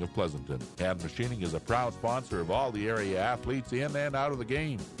Machining of Pleasanton. Hand Machining is a proud sponsor of all the area athletes in and out of the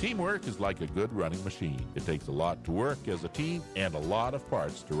game. Teamwork is like a good running machine. It takes a lot to work as a team and a lot of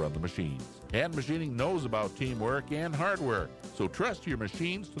parts to run the machines. Hand Machining knows about teamwork and hard work, so trust your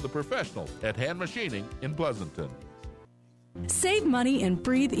machines to the professionals at Hand Machining in Pleasanton. Save money and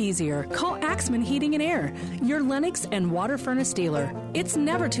breathe easier. Call Axman Heating and Air, your Lennox and water furnace dealer. It's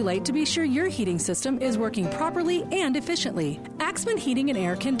never too late to be sure your heating system is working properly and efficiently. Axman Heating and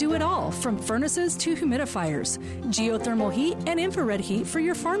Air can do it all, from furnaces to humidifiers, geothermal heat, and infrared heat for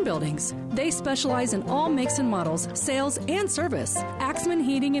your farm buildings. They specialize in all makes and models, sales, and service. Axman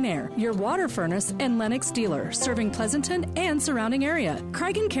Heating and Air, your water furnace and Lennox dealer, serving Pleasanton and surrounding area.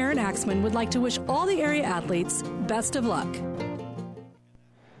 Craig and Karen Axman would like to wish all the area athletes best of luck.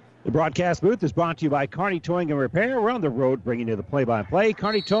 The broadcast booth is brought to you by Kearney Towing and Repair. We're on the road bringing you the play-by-play.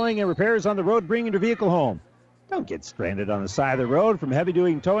 Kearney Towing and Repair is on the road bringing your vehicle home. Don't get stranded on the side of the road. From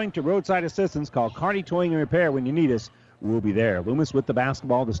heavy-duty towing to roadside assistance, call Kearney Towing and Repair when you need us. We'll be there. Loomis with the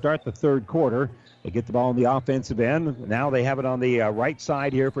basketball to start the third quarter. They get the ball on the offensive end. Now they have it on the right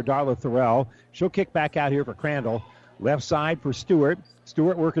side here for Darla Thorell. She'll kick back out here for Crandall. Left side for Stewart.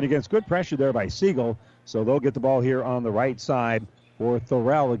 Stewart working against good pressure there by Siegel. So they'll get the ball here on the right side for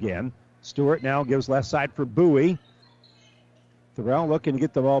Thorell again. Stewart now gives left side for Bowie. Thorell looking to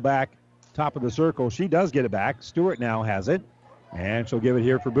get the ball back top of the circle. She does get it back. Stewart now has it. And she'll give it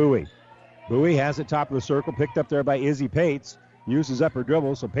here for Bowie. Bowie has it top of the circle, picked up there by Izzy Pates. Uses up her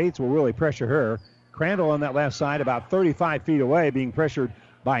dribble, so Pates will really pressure her. Crandall on that left side about 35 feet away, being pressured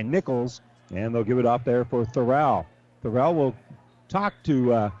by Nichols. And they'll give it off there for Thorell. Thorell will talk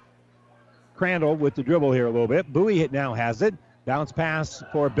to Crandall with the dribble here a little bit. Bowie now has it. Bounce pass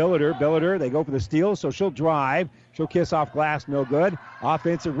for Billiter. Billiter, they go for the steal, so she'll drive. She'll kiss off glass, no good.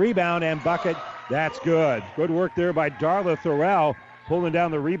 Offensive rebound and bucket. That's good. Good work there by Darla Thorell, pulling down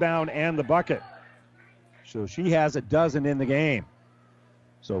the rebound and the bucket. So she has a dozen in the game.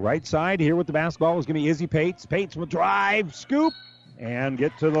 So right side here with the basketball is going to be Izzy Pates. Pates will drive, scoop, and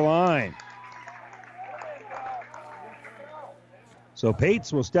get to the line. So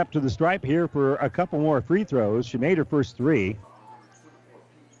Pates will step to the stripe here for a couple more free throws. She made her first three.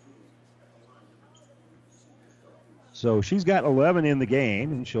 So she's got 11 in the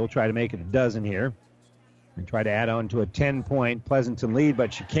game, and she'll try to make it a dozen here and try to add on to a 10-point Pleasanton lead,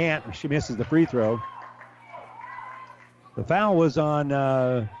 but she can't. She misses the free throw. The foul was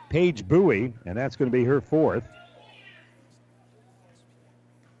on Paige Bowie, and that's going to be her fourth.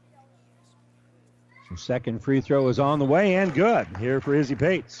 So second free throw is on the way and good here for Izzy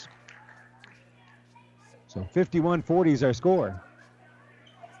Pates. So 51-40 is our score.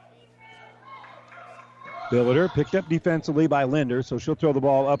 Billiter picked up defensively by Linder, so she'll throw the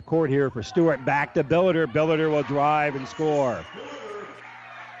ball up court here for Stewart. Back to Billiter. Billiter will drive and score.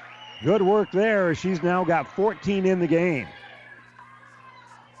 Good work there. She's now got 14 in the game.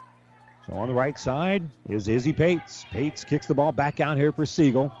 So on the right side is Izzy Pates. Pates kicks the ball back out here for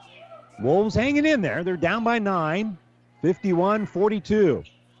Siegel. Wolves hanging in there. They're down by 9, 51-42.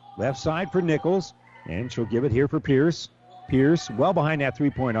 Left side for Nichols, and she'll give it here for Pierce. Pierce well behind that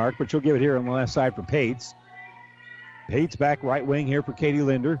three-point arc, but she'll give it here on the left side for Pates. Pates back right wing here for Katie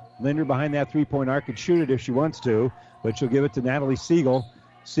Linder. Linder behind that three-point arc could shoot it if she wants to, but she'll give it to Natalie Siegel.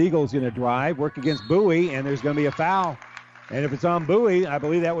 Siegel's going to drive, work against Bowie, and there's going to be a foul. And if it's on Bowie, I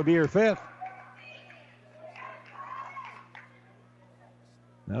believe that would be her fifth.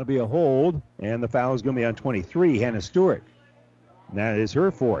 That'll be a hold, and the foul is going to be on 23, Hannah Stewart. And that is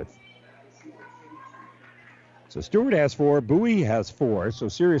her fourth. So Stewart has 4, Bowie has 4, so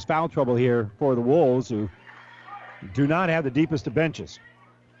serious foul trouble here for the Wolves, who do not have the deepest of benches.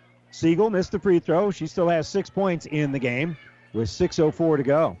 Siegel missed the free throw. She still has 6 points in the game with 6:04 to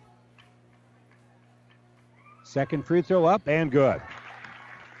go. Second free throw up and good.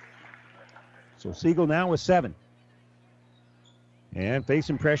 So Siegel now with 7. And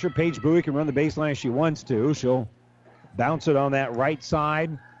facing pressure, Paige Bowie can run the baseline if she wants to. She'll bounce it on that right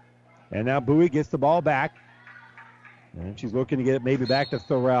side. And now Bowie gets the ball back. And she's looking to get it maybe back to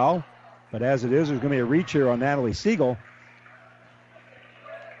Thorell. But as it is, there's going to be a reach here on Natalie Siegel.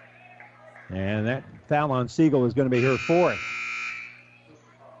 And that foul on Siegel is going to be her fourth.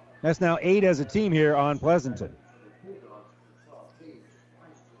 That's now 8 as a team here on Pleasanton.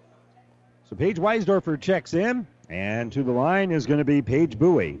 So Paige Weisdorfer checks in. And to the line is going to be Paige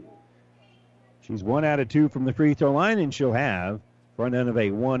Bowie. She's 1 out of 2 from the free throw line, and she'll have front end of a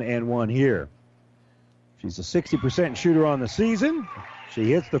 1-and-1 here. She's a 60% shooter on the season.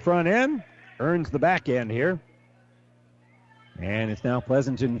 She hits the front end, earns the back end here. And it's now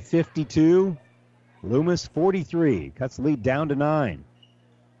Pleasanton 52, Loomis 43. Cuts the lead down to 9.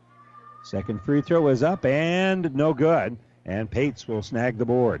 Second free throw is up and no good. And Pates will snag the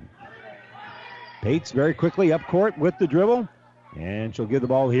board. Pates very quickly up court with the dribble. And she'll give the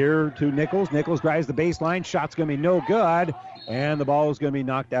ball here to Nichols. Nichols drives the baseline. Shot's going to be no good. And the ball is going to be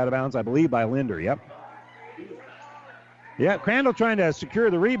knocked out of bounds, I believe, by Linder. Yep. Yeah, Crandall trying to secure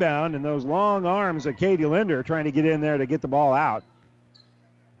the rebound, and those long arms of Katie Linder trying to get in there to get the ball out.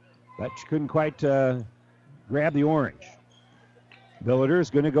 But she couldn't quite grab the orange. Billiter is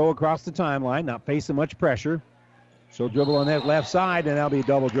going to go across the timeline, not facing much pressure. She'll dribble on that left side, and that'll be a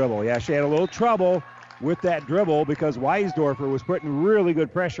double dribble. Yeah, she had a little trouble with that dribble because Weisdorfer was putting really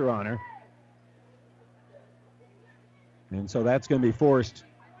good pressure on her. And so that's going to be forced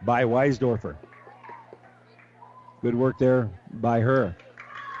by Weisdorfer. Good work there by her.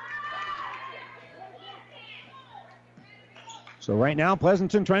 So So right now,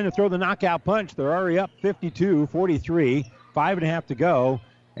 Pleasanton trying to throw the knockout punch. They're already up 52-43, 5.5 to go.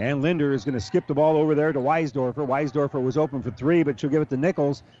 And Linder is going to skip the ball over there to Weisdorfer. Weisdorfer was open for three, but she'll give it to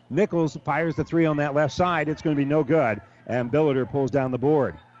Nichols. Nichols fires the three on that left side. It's going to be no good. And Billiter pulls down the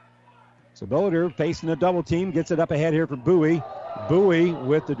board. So Billiter facing a double team, gets it up ahead here for Bowie. Bowie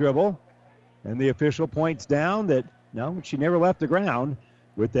with the dribble. And the official points down that, no, she never left the ground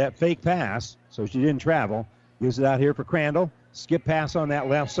with that fake pass, so she didn't travel. Gives it out here for Crandall. Skip pass on that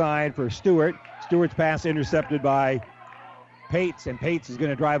left side for Stewart. Stewart's pass intercepted by Pates, and Pates is going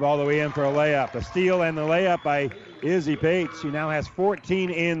to drive all the way in for a layup. A steal and the layup by Izzy Pates. She now has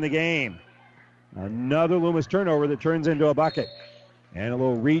 14 in the game. Another Loomis turnover that turns into a bucket. And a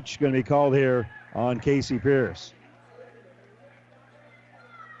little reach going to be called here on Casey Pierce.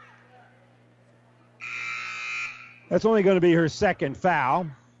 That's only going to be her second foul,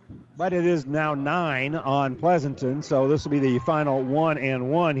 but it is now 9 on Pleasanton, so this will be the final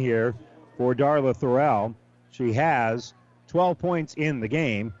 1-and-1 here for Darla Thorell. She has 12 points in the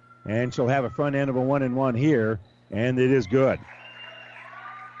game, and she'll have a front end of a 1-and-1 here, and it is good.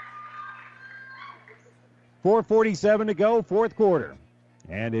 4:47 to go, fourth quarter.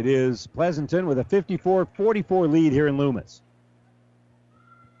 And it is Pleasanton with a 54-44 lead here in Loomis.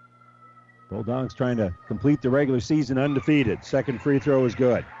 Bulldogs trying to complete the regular season undefeated. Second free throw is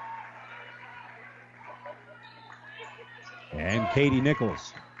good. And Katie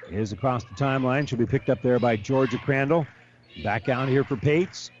Nichols is across the timeline. She'll be picked up there by Georgia Crandall. Back out here for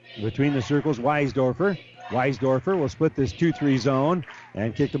Pates. Between the circles, Weisdorfer. Weisdorfer will split this 2-3 zone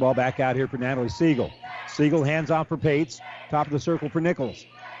and kick the ball back out here for Natalie Siegel. Siegel hands off for Pates. Top of the circle for Nichols.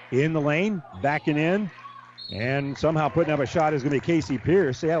 In the lane, backing in. And somehow putting up a shot is going to be Casey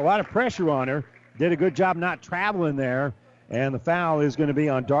Pierce. They had a lot of pressure on her. Did a good job not traveling there. And the foul is going to be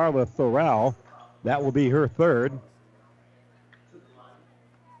on Darla Thorell. That will be her third.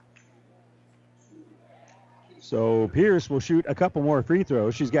 So Pierce will shoot a couple more free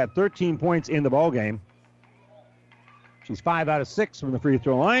throws. She's got 13 points in the ballgame. She's 5 out of 6 from the free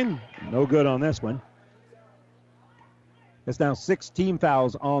throw line. No good on this one. It's now 6 team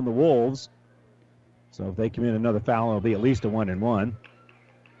fouls on the Wolves. So if they commit another foul, it'll be at least a 1-and-1.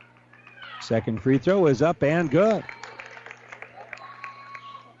 Second free throw is up and good.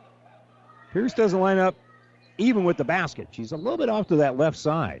 Pierce doesn't line up even with the basket. She's a little bit off to that left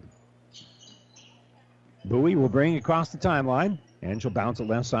side. Bowie will bring across the timeline, and she'll bounce it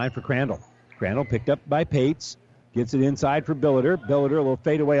left side for Crandall. Crandall picked up by Pates. Gets it inside for Billiter. Billiter will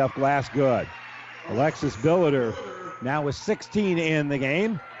fade away off glass. Good. Alexis Billiter now with 16 in the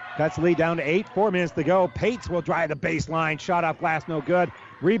game. Cuts the lead down to 8. 4 minutes to go. Pates will drive the baseline. Shot off glass. No good.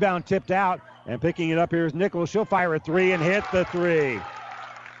 Rebound tipped out. And picking it up here is Nichols. She'll fire a 3 and hit the 3.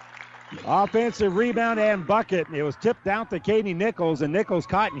 Offensive rebound and bucket. It was tipped out to Katie Nichols, and Nichols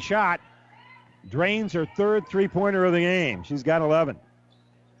caught and shot. Drains her third three-pointer of the game. She's got 11.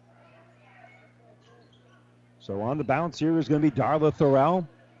 So on the bounce here is going to be Darla Thorell.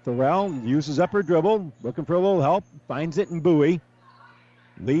 Thorell uses up her dribble, looking for a little help, finds it in Bowie.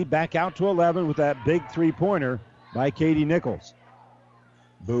 Lead back out to 11 with that big three-pointer by Katie Nichols.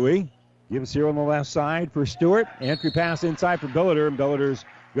 Bowie gives here on the left side for Stewart. Entry pass inside for Billiter, and Billiter's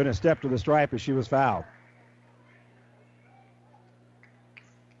going to step to the stripe as she was fouled.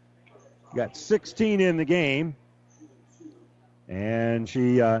 Got 16 in the game. And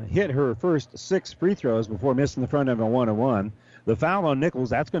she hit her first 6 free throws before missing the front of a 1-on-1. The foul on Nichols,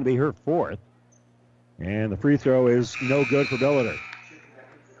 that's going to be her 4th. And the free throw is no good for Billiter.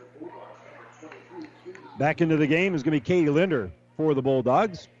 Back into the game is going to be Katie Linder for the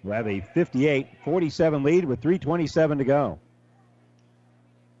Bulldogs, who have a 58-47 lead with 3:27 to go.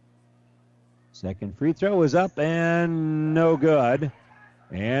 Second free throw is up and no good.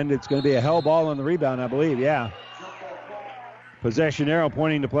 And it's going to be a hell ball on the rebound, I believe, yeah. Possession arrow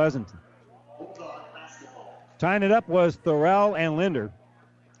pointing to Pleasanton. Tying it up was Thorell and Linder.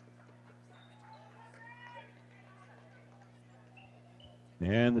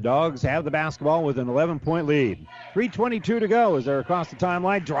 And the Dogs have the basketball with an 11-point lead. 3:22 to go as they're across the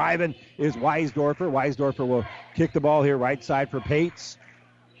timeline. Driving is Weisdorfer. Weisdorfer will kick the ball here right side for Pates.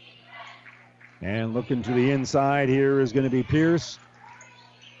 And looking to the inside here is going to be Pierce.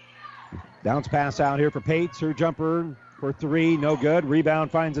 Bounce pass out here for Pates. Her jumper for 3, no good.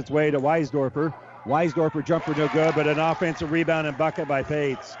 Rebound finds its way to Weisdorfer. Weisdorfer jumper no good, but an offensive rebound and bucket by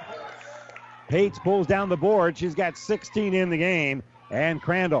Pates. Pates pulls down the board. She's got 16 in the game. And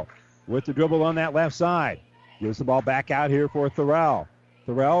Crandall with the dribble on that left side. Gives the ball back out here for Thorell.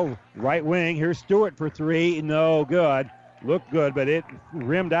 Thorell, right wing. Here's Stewart for 3. No good. Looked good, but it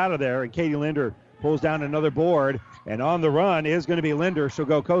rimmed out of there. And Katie Linder pulls down another board, and on the run is going to be Linder. She'll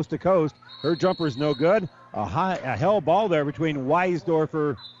go coast to coast. Her jumper's no good. A hell ball there between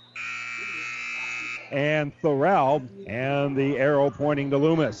Weisdorfer and Thorell, and the arrow pointing to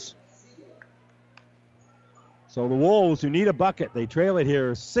Loomis. So the Wolves, who need a bucket, they trail it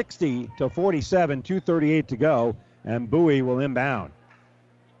here 60-47, 2:38 to go, and Bowie will inbound.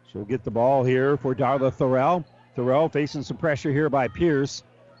 She'll get the ball here for Darla Thorell. Thorell facing some pressure here by Pierce.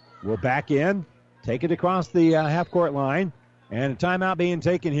 Will back in, take it across the half-court line, and a timeout being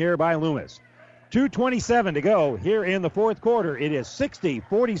taken here by Loomis. 2:27 to go here in the fourth quarter. It is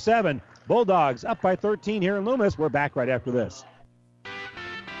 60-47. Bulldogs up by 13 here in Loomis. We're back right after this.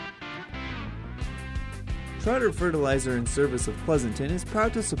 Trotter Fertilizer and Service of Pleasanton is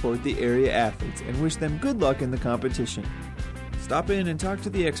proud to support the area athletes and wish them good luck in the competition. Stop in and talk to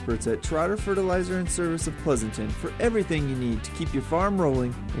the experts at Trotter Fertilizer and Service of Pleasanton for everything you need to keep your farm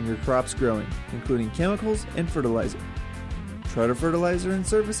rolling and your crops growing, including chemicals and fertilizer. Trotter Fertilizer and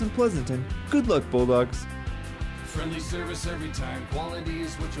Service in Pleasanton. Good luck, Bulldogs. Friendly service every time. Quality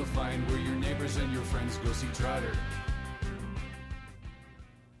is what you'll find where your neighbors and your friends go see Trotter.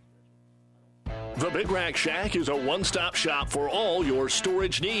 The Big Rack Shack is a one-stop shop for all your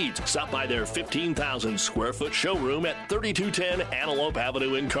storage needs. Stop by their 15,000 square foot showroom at 3210 Antelope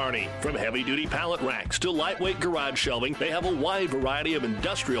Avenue in Kearney. From heavy-duty pallet racks to lightweight garage shelving, they have a wide variety of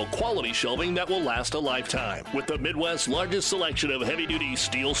industrial quality shelving that will last a lifetime. With the Midwest's largest selection of heavy-duty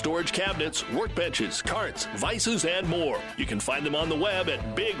steel storage cabinets, workbenches, carts, vices, and more. You can find them on the web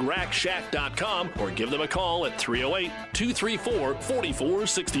at BigRackShack.com or give them a call at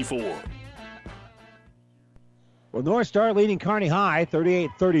 308-234-4464. Well, North Star leading Kearney High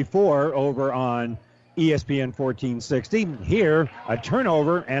 38-34 over on ESPN 1460. Here, a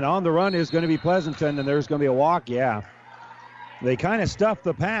turnover, and on the run is going to be Pleasanton, and there's going to be a walk, yeah. They kind of stuffed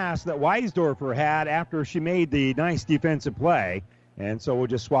the pass that Weisdorfer had after she made the nice defensive play, and so we'll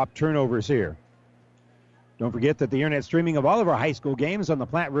just swap turnovers here. Don't forget that the internet streaming of all of our high school games on the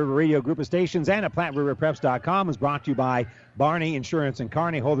Platte River Radio Group of Stations and at PlatteRiverPreps.com is brought to you by Barney Insurance in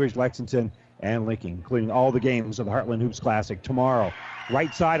Kearney, Holdridge, Lexington, and Lincoln, including all the games of the Heartland Hoops Classic tomorrow.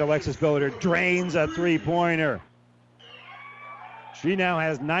 Right side, Alexis Billiter drains a three-pointer. She now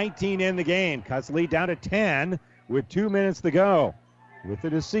has 19 in the game. Cuts the lead down to 10 with 2 minutes to go. With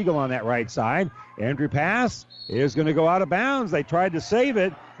it is Siegel on that right side. Andrew pass is going to go out of bounds. They tried to save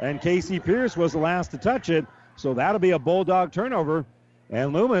it, and Casey Pierce was the last to touch it. So that'll be a Bulldog turnover.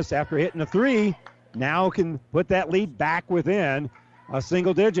 And Loomis, after hitting a three, now can put that lead back within a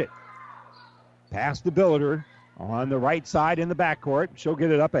single digit. Pass to Billiter on the right side in the backcourt. She'll get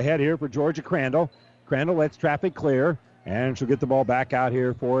it up ahead here for Georgia Crandall. Crandall lets traffic clear, and she'll get the ball back out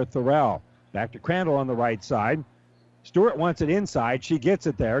here for Thorell. Back to Crandall on the right side. Stewart wants it inside. She gets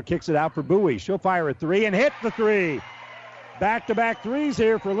it there, kicks it out for Bowie. She'll fire a three and hit the three. Back-to-back threes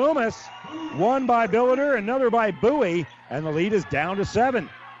here for Loomis. One by Billiter, another by Bowie, and the lead is down to 7.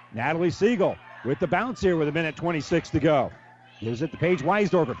 Natalie Siegel with the bounce here with 1:26 to go. Gives it to Paige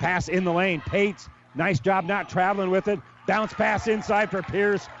Weisdorfer. Pass in the lane. Pates, nice job not traveling with it. Bounce pass inside for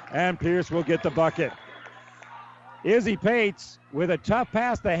Pierce, and Pierce will get the bucket. Izzy Pates, with a tough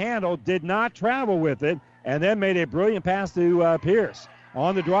pass to handle, did not travel with it, and then made a brilliant pass to Pierce.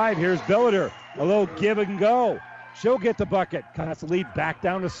 On the drive, here's Billiter. A little give and go. She'll get the bucket. Cuts the lead back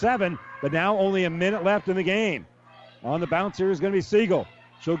down to 7, but now only a minute left in the game. On the bounce here is going to be Siegel.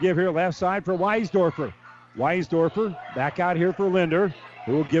 She'll give her left side for Weisdorfer. Weisdorfer back out here for Linder,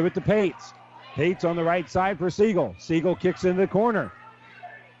 who will give it to Pates. Pates on the right side for Siegel. Siegel kicks into the corner.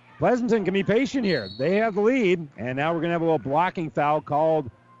 Pleasanton can be patient here. They have the lead, and now we're going to have a little blocking foul called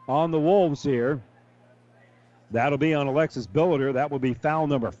on the Wolves here. That'll be on Alexis Billiter. That will be foul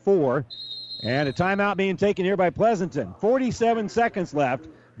number 4. And a timeout being taken here by Pleasanton. 47 seconds left.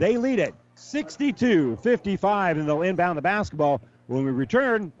 They lead it 62-55, and they'll inbound the basketball when we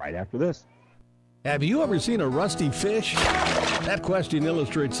return right after this. Have you ever seen a rusty fish? That question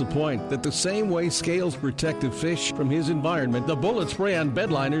illustrates the point that the same way scales protect a fish from his environment, the bullet spray on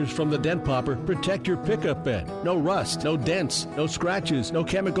bed liners from the Dent Popper protect your pickup bed. No rust, no dents, no scratches, no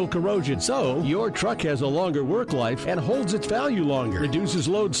chemical corrosion. So your truck has a longer work life and holds its value longer, reduces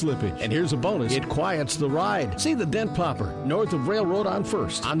load slippage. And here's a bonus, it quiets the ride. See the Dent Popper north of Railroad on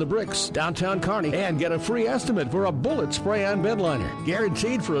 1st, on the Bricks, downtown Kearney, and get a free estimate for a bullet spray on bed liner.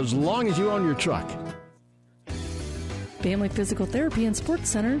 Guaranteed for as long as you own your truck. Family Physical Therapy and Sports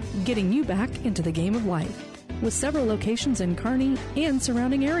Center, getting you back into the game of life. With several locations in Kearney and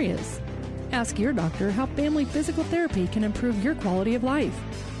surrounding areas. Ask your doctor how Family Physical Therapy can improve your quality of life.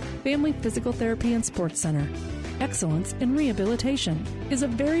 Family Physical Therapy and Sports Center. Excellence in Rehabilitation is a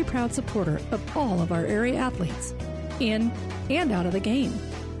very proud supporter of all of our area athletes, in and out of the game.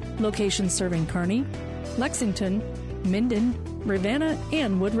 Locations serving Kearney, Lexington, Minden, Ravenna,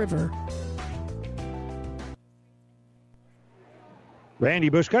 and Wood River.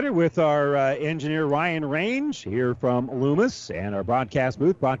 Randy Bushcutter with our engineer Ryan Range here from Loomis, and our broadcast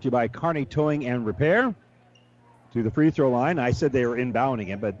booth brought to you by Kearney Towing and Repair. To the free throw line, I said they were inbounding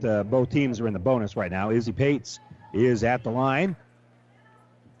it, but both teams are in the bonus right now. Izzy Pates is at the line,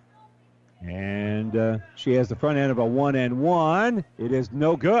 and she has the front end of a 1-and-1. It is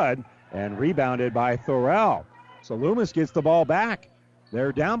no good, and rebounded by Thorell. So Loomis gets the ball back.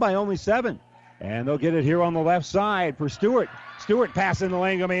 They're down by only 7, and they'll get it here on the left side for Stewart. Stewart passing the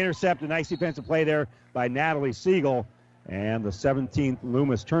lane, going to intercept. A nice defensive play there by Natalie Siegel. And the 17th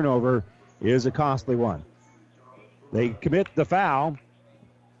Loomis turnover is a costly one. They commit the foul,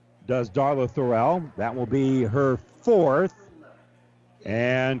 does Darla Thorell. That will be her 4th.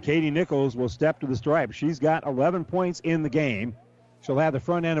 And Katie Nichols will step to the stripe. She's got 11 points in the game. She'll have the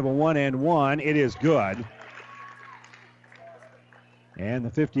front end of a 1-and-1. It is good. And the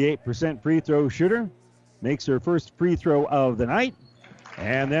 58% free throw shooter makes her first free throw of the night,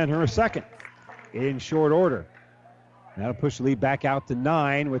 and then her second in short order. That'll push the lead back out to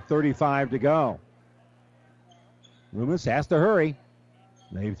 9 with 35 to go. Loomis has to hurry.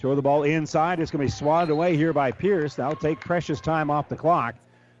 They throw the ball inside. It's going to be swatted away here by Pierce. That'll take precious time off the clock.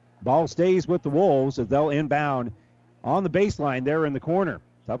 Ball stays with the Wolves as they'll inbound on the baseline there in the corner.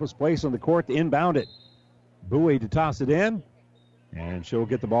 Toughest place on the court to inbound it. Bowie to toss it in. And she'll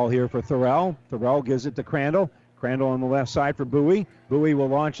get the ball here for Thorell. Thorell gives it to Crandall. Crandall on the left side for Bowie. Bowie will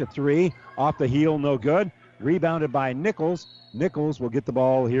launch a 3. Off the heel, no good. Rebounded by Nichols. Nichols will get the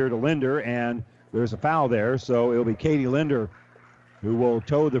ball here to Linder, and there's a foul there, so it'll be Katie Linder who will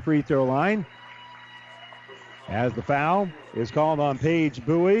toe the free throw line. As the foul is called on Paige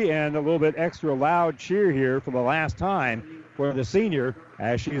Bowie, and a little bit extra loud cheer here for the last time for the senior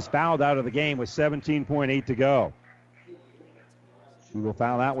as she is fouled out of the game with 17.8 to go. She will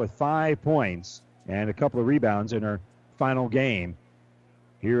foul out with 5 points and a couple of rebounds in her final game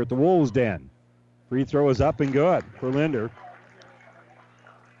here at the Wolves' Den. Free throw is up and good for Linder.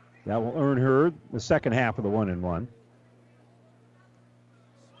 That will earn her the second half of the 1-and-1.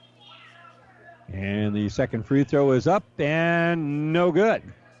 And the second free throw is up and no good.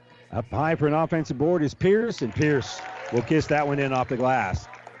 Up high for an offensive board is Pierce, and Pierce will kiss that one in off the glass.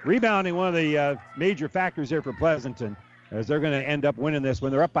 Rebounding, one of the major factors here for Pleasanton, as they're going to end up winning this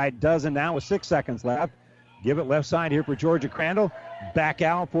one. They're up by a dozen now with 6 seconds left. Give it left side here for Georgia Crandall. Back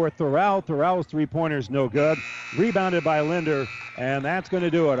out for Thorell. Thorell's three-pointer's no good. Rebounded by Linder, and that's going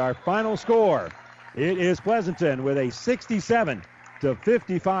to do it. Our final score, it is Pleasanton with a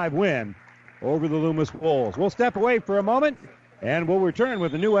 67-55 win over the Loomis Wolves. We'll step away for a moment, and we'll return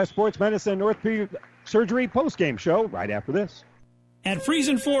with the New West Sports Medicine Orthopedic Surgery postgame show right after this. At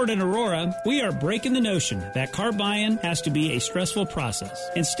Friesen Ford in Aurora, we are breaking the notion that car buying has to be a stressful process.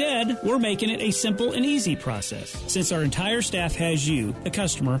 Instead, we're making it a simple and easy process, since our entire staff has you, the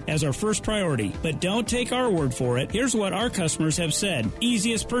customer, as our first priority. But don't take our word for it. Here's what our customers have said.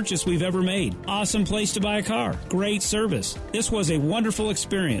 Easiest purchase we've ever made. Awesome place to buy a car. Great service. This was a wonderful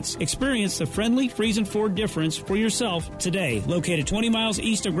experience. Experience the friendly Friesen Ford difference for yourself today. Located 20 miles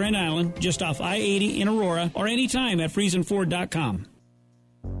east of Grand Island, just off I-80 in Aurora, or anytime at FriesenFord.com.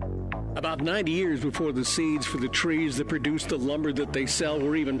 About 90 years before the seeds for the trees that produce the lumber that they sell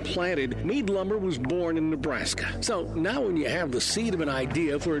were even planted, Mead Lumber was born in Nebraska. So now when you have the seed of an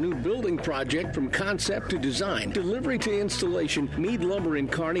idea for a new building project from concept to design, delivery to installation, Mead Lumber in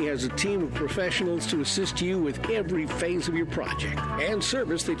Kearney has a team of professionals to assist you with every phase of your project and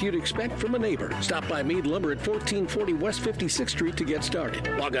service that you'd expect from a neighbor. Stop by Mead Lumber at 1440 West 56th Street to get started.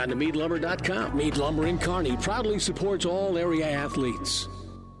 Log on to meadlumber.com. Mead Lumber in Kearney proudly supports all area athletes.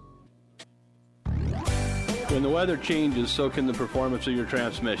 When the weather changes, so can the performance of your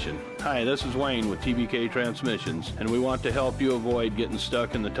transmission. Hi, this is Wayne with TBK Transmissions, and we want to help you avoid getting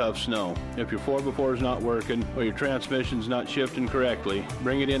stuck in the tough snow. If your 4x4 is not working or your transmission's not shifting correctly,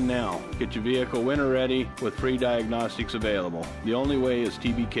 bring it in now. Get your vehicle winter ready with free diagnostics available. The only way is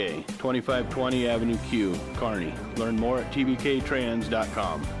TBK, 2520 Avenue Q, Kearney. Learn more at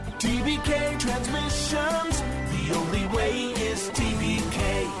tbktrans.com. TBK Transmissions, the only way is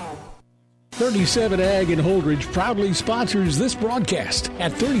TBK. 37 Ag in Holdridge proudly sponsors this broadcast.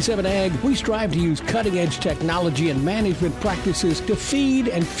 At 37 Ag, we strive to use cutting-edge technology and management practices to feed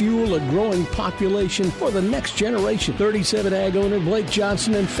and fuel a growing population for the next generation. 37 Ag owner Blake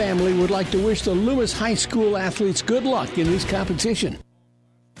Johnson and family would like to wish the Loomis High School athletes good luck in this competition.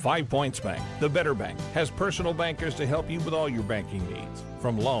 5 Points Bank, the better bank, has personal bankers to help you with all your banking needs.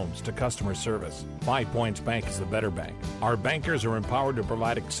 From loans to customer service, 5 Points Bank is the better bank. Our bankers are empowered to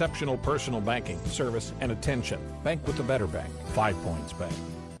provide exceptional personal banking, service, and attention. Bank with the better bank. 5 Points Bank.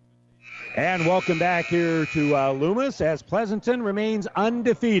 And welcome back here to Loomis as Pleasanton remains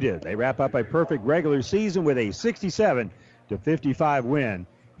undefeated. They wrap up a perfect regular season with a 67-55 win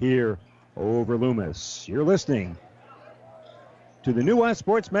here over Loomis. You're listening to the New West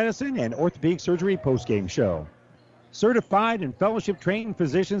Sports Medicine and Orthopedic Surgery postgame show. Certified and fellowship-trained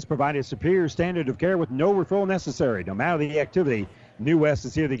physicians provide a superior standard of care with no referral necessary. No matter the activity, New West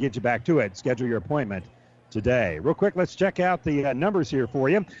is here to get you back to it. Schedule your appointment today. Real quick, let's check out the numbers here for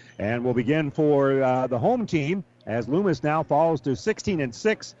you. And we'll begin for the home team as Loomis now falls to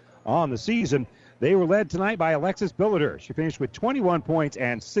 16-6 on the season. They were led tonight by Alexis Billiter. She finished with 21 points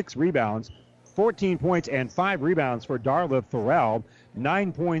and 6 rebounds. 14 points and 5 rebounds for Darla Thorell.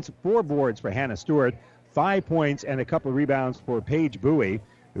 9 points, 4 boards for Hannah Stewart. 5 points and a couple of rebounds for Paige Bowie,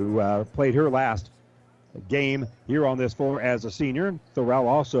 who played her last game here on this floor as a senior. Thorell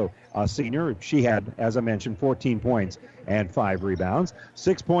also a senior. She had, as I mentioned, 14 points and 5 rebounds.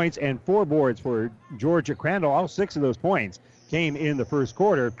 6 points and 4 boards for Georgia Crandall. All 6 of those points came in the first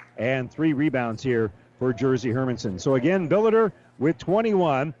quarter, and 3 rebounds here for Jersey Hermanson. So again, Billiter with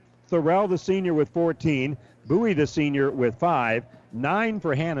 21, Thorell the senior with 14, Bowie the senior with 5, 9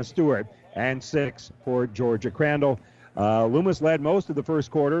 for Hannah Stewart, and 6 for Georgia Crandall. Loomis led most of the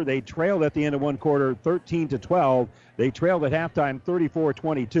first quarter. They trailed at the end of one quarter 13-12. They trailed at halftime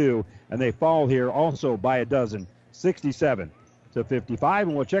 34-22, and they fall here also by a dozen, 67-55.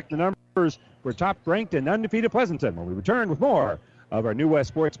 And we'll check the numbers for top-ranked and undefeated Pleasanton when we return with more of our New West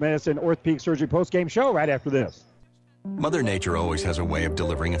Sports Medicine Orthopedic Surgery postgame show right after this. Mother Nature always has a way of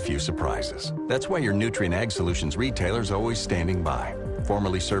delivering a few surprises. That's why your Nutrien Ag Solutions retailer is always standing by.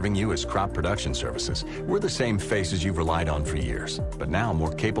 Formerly serving you as Crop Production Services, we're the same faces you've relied on for years, but now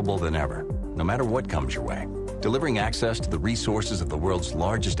more capable than ever, no matter what comes your way. Delivering access to the resources of the world's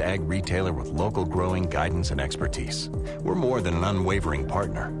largest ag retailer with local growing guidance and expertise. We're more than an unwavering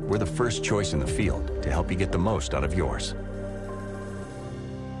partner. We're the first choice in the field to help you get the most out of yours.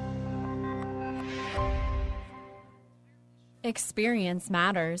 Experience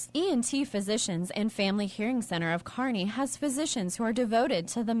matters. ENT Physicians and Family Hearing Center of Kearney has physicians who are devoted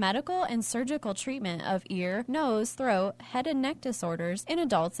to the medical and surgical treatment of ear, nose, throat, head and neck disorders in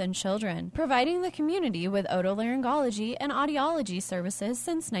adults and children, providing the community with otolaryngology and audiology services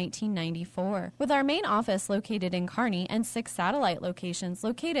since 1994. With our main office located in Kearney and 6 satellite locations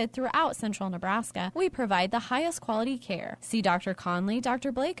located throughout central Nebraska, we provide the highest quality care. See Dr. Conley,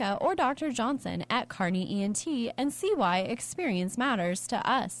 Dr. Blaka, or Dr. Johnson at Kearney ENT and see why experience matters to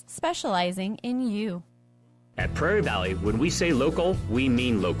us, specializing in you. At Prairie Valley, when we say local, we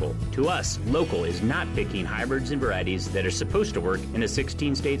mean local. To us, local is not picking hybrids and varieties that are supposed to work in a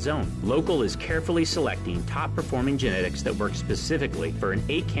 16-state zone. Local is carefully selecting top-performing genetics that work specifically for an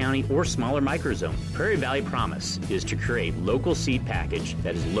 8-county or smaller microzone. Prairie Valley Promise is to create local seed package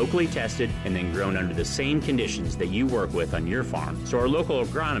that is locally tested and then grown under the same conditions that you work with on your farm. So our local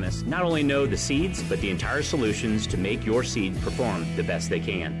agronomists not only know the seeds, but the entire solutions to make your seed perform the best they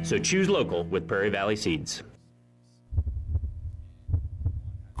can. So choose local with Prairie Valley Seeds.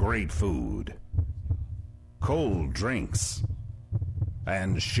 Great food, cold drinks,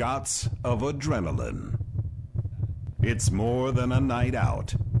 and shots of adrenaline. It's more than a night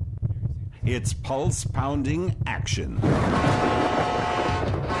out. It's pulse-pounding action.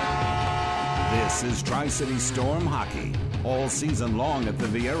 This is Tri-City Storm Hockey, all season long at the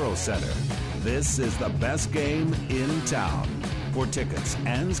Viero Center. This is the best game in town. For tickets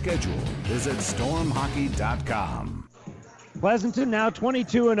and schedule, visit stormhockey.com. Pleasanton now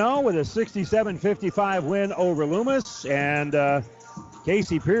 22-0 with a 67-55 win over Loomis. And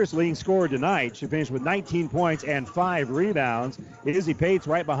Casey Pierce, leading scorer tonight. She finished with 19 points and 5 rebounds. Izzy Pates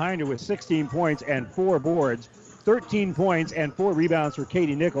right behind her with 16 points and 4 boards. 13 points and 4 rebounds for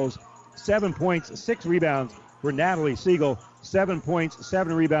Katie Nichols. 7 points, 6 rebounds for Natalie Siegel. 7 points,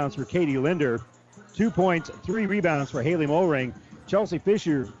 7 rebounds for Katie Linder. 2 points, 3 rebounds for Haley Mulring. Chelsea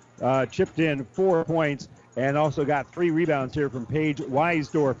Fisher chipped in 4 points and also got 3 rebounds here from Paige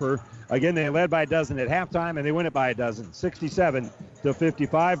Weisdorfer. Again, they led by a dozen at halftime, and they win it by a dozen,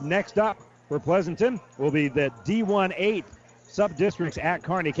 67-55. Next up for Pleasanton will be the D1-8 sub-districts at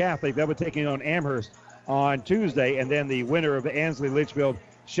Kearney Catholic. They'll be taking on Amherst on Tuesday, and then the winner of Ansley Litchfield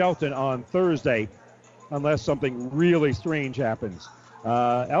Shelton on Thursday, unless something really strange happens.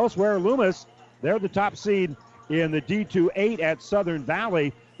 Elsewhere, Loomis, they're the top seed in the D2-8 at Southern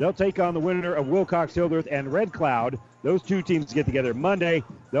Valley. They'll take on the winner of Wilcox-Hildreth and Red Cloud. Those two teams get together Monday.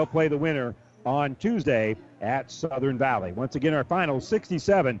 They'll play the winner on Tuesday at Southern Valley. Once again, our final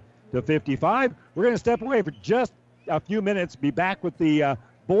 67-55. We're going to step away for just a few minutes. Be back with the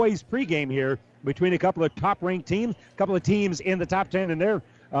boys pregame here between a couple of top-ranked teams, a couple of teams in the top 10 in their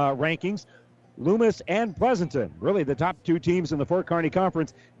rankings. Loomis and Pleasanton, really the top two teams in the Fort Kearney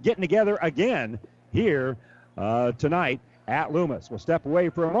Conference, getting together again here tonight at Loomis. We'll step away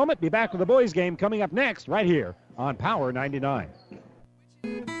for a moment. Be back with the boys game coming up next right here on Power 99.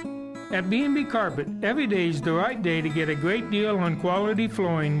 At B&B Carpet, every day is the right day to get a great deal on quality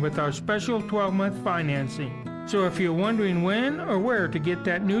flooring with our special 12-month financing. So if you're wondering when or where to get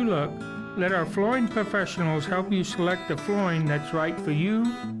that new look, let our flooring professionals help you select the flooring that's right for you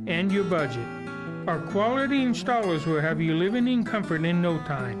and your budget. Our quality installers will have you living in comfort in no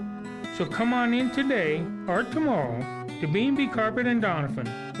time. So come on in today or tomorrow to B&B Carpet in Donovan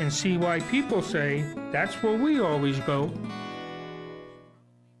and see why people say that's where we always go.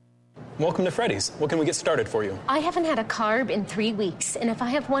 Welcome to Freddy's. What can we get started for you? I haven't had a carb in 3 weeks, and if I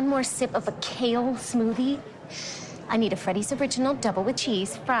have one more sip of a kale smoothie, I need a Freddy's Original double with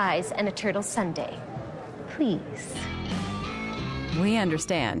cheese, fries, and a turtle sundae. Please. We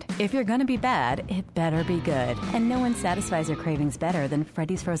understand. If you're going to be bad, it better be good. And no one satisfies your cravings better than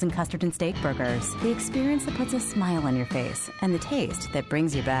Freddy's Frozen Custard and Steak Burgers. The experience that puts a smile on your face and the taste that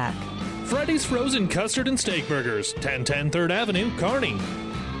brings you back. Freddy's Frozen Custard and Steak Burgers, 1010 3rd Avenue, Kearney.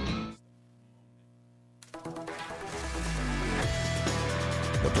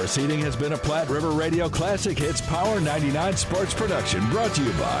 The proceeding has been a Platte River Radio Classic Hits Power 99 sports production brought to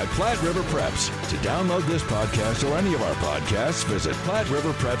you by Platte River Preps. To download this podcast or any of our podcasts, visit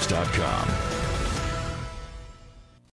PlatteRiverPreps.com.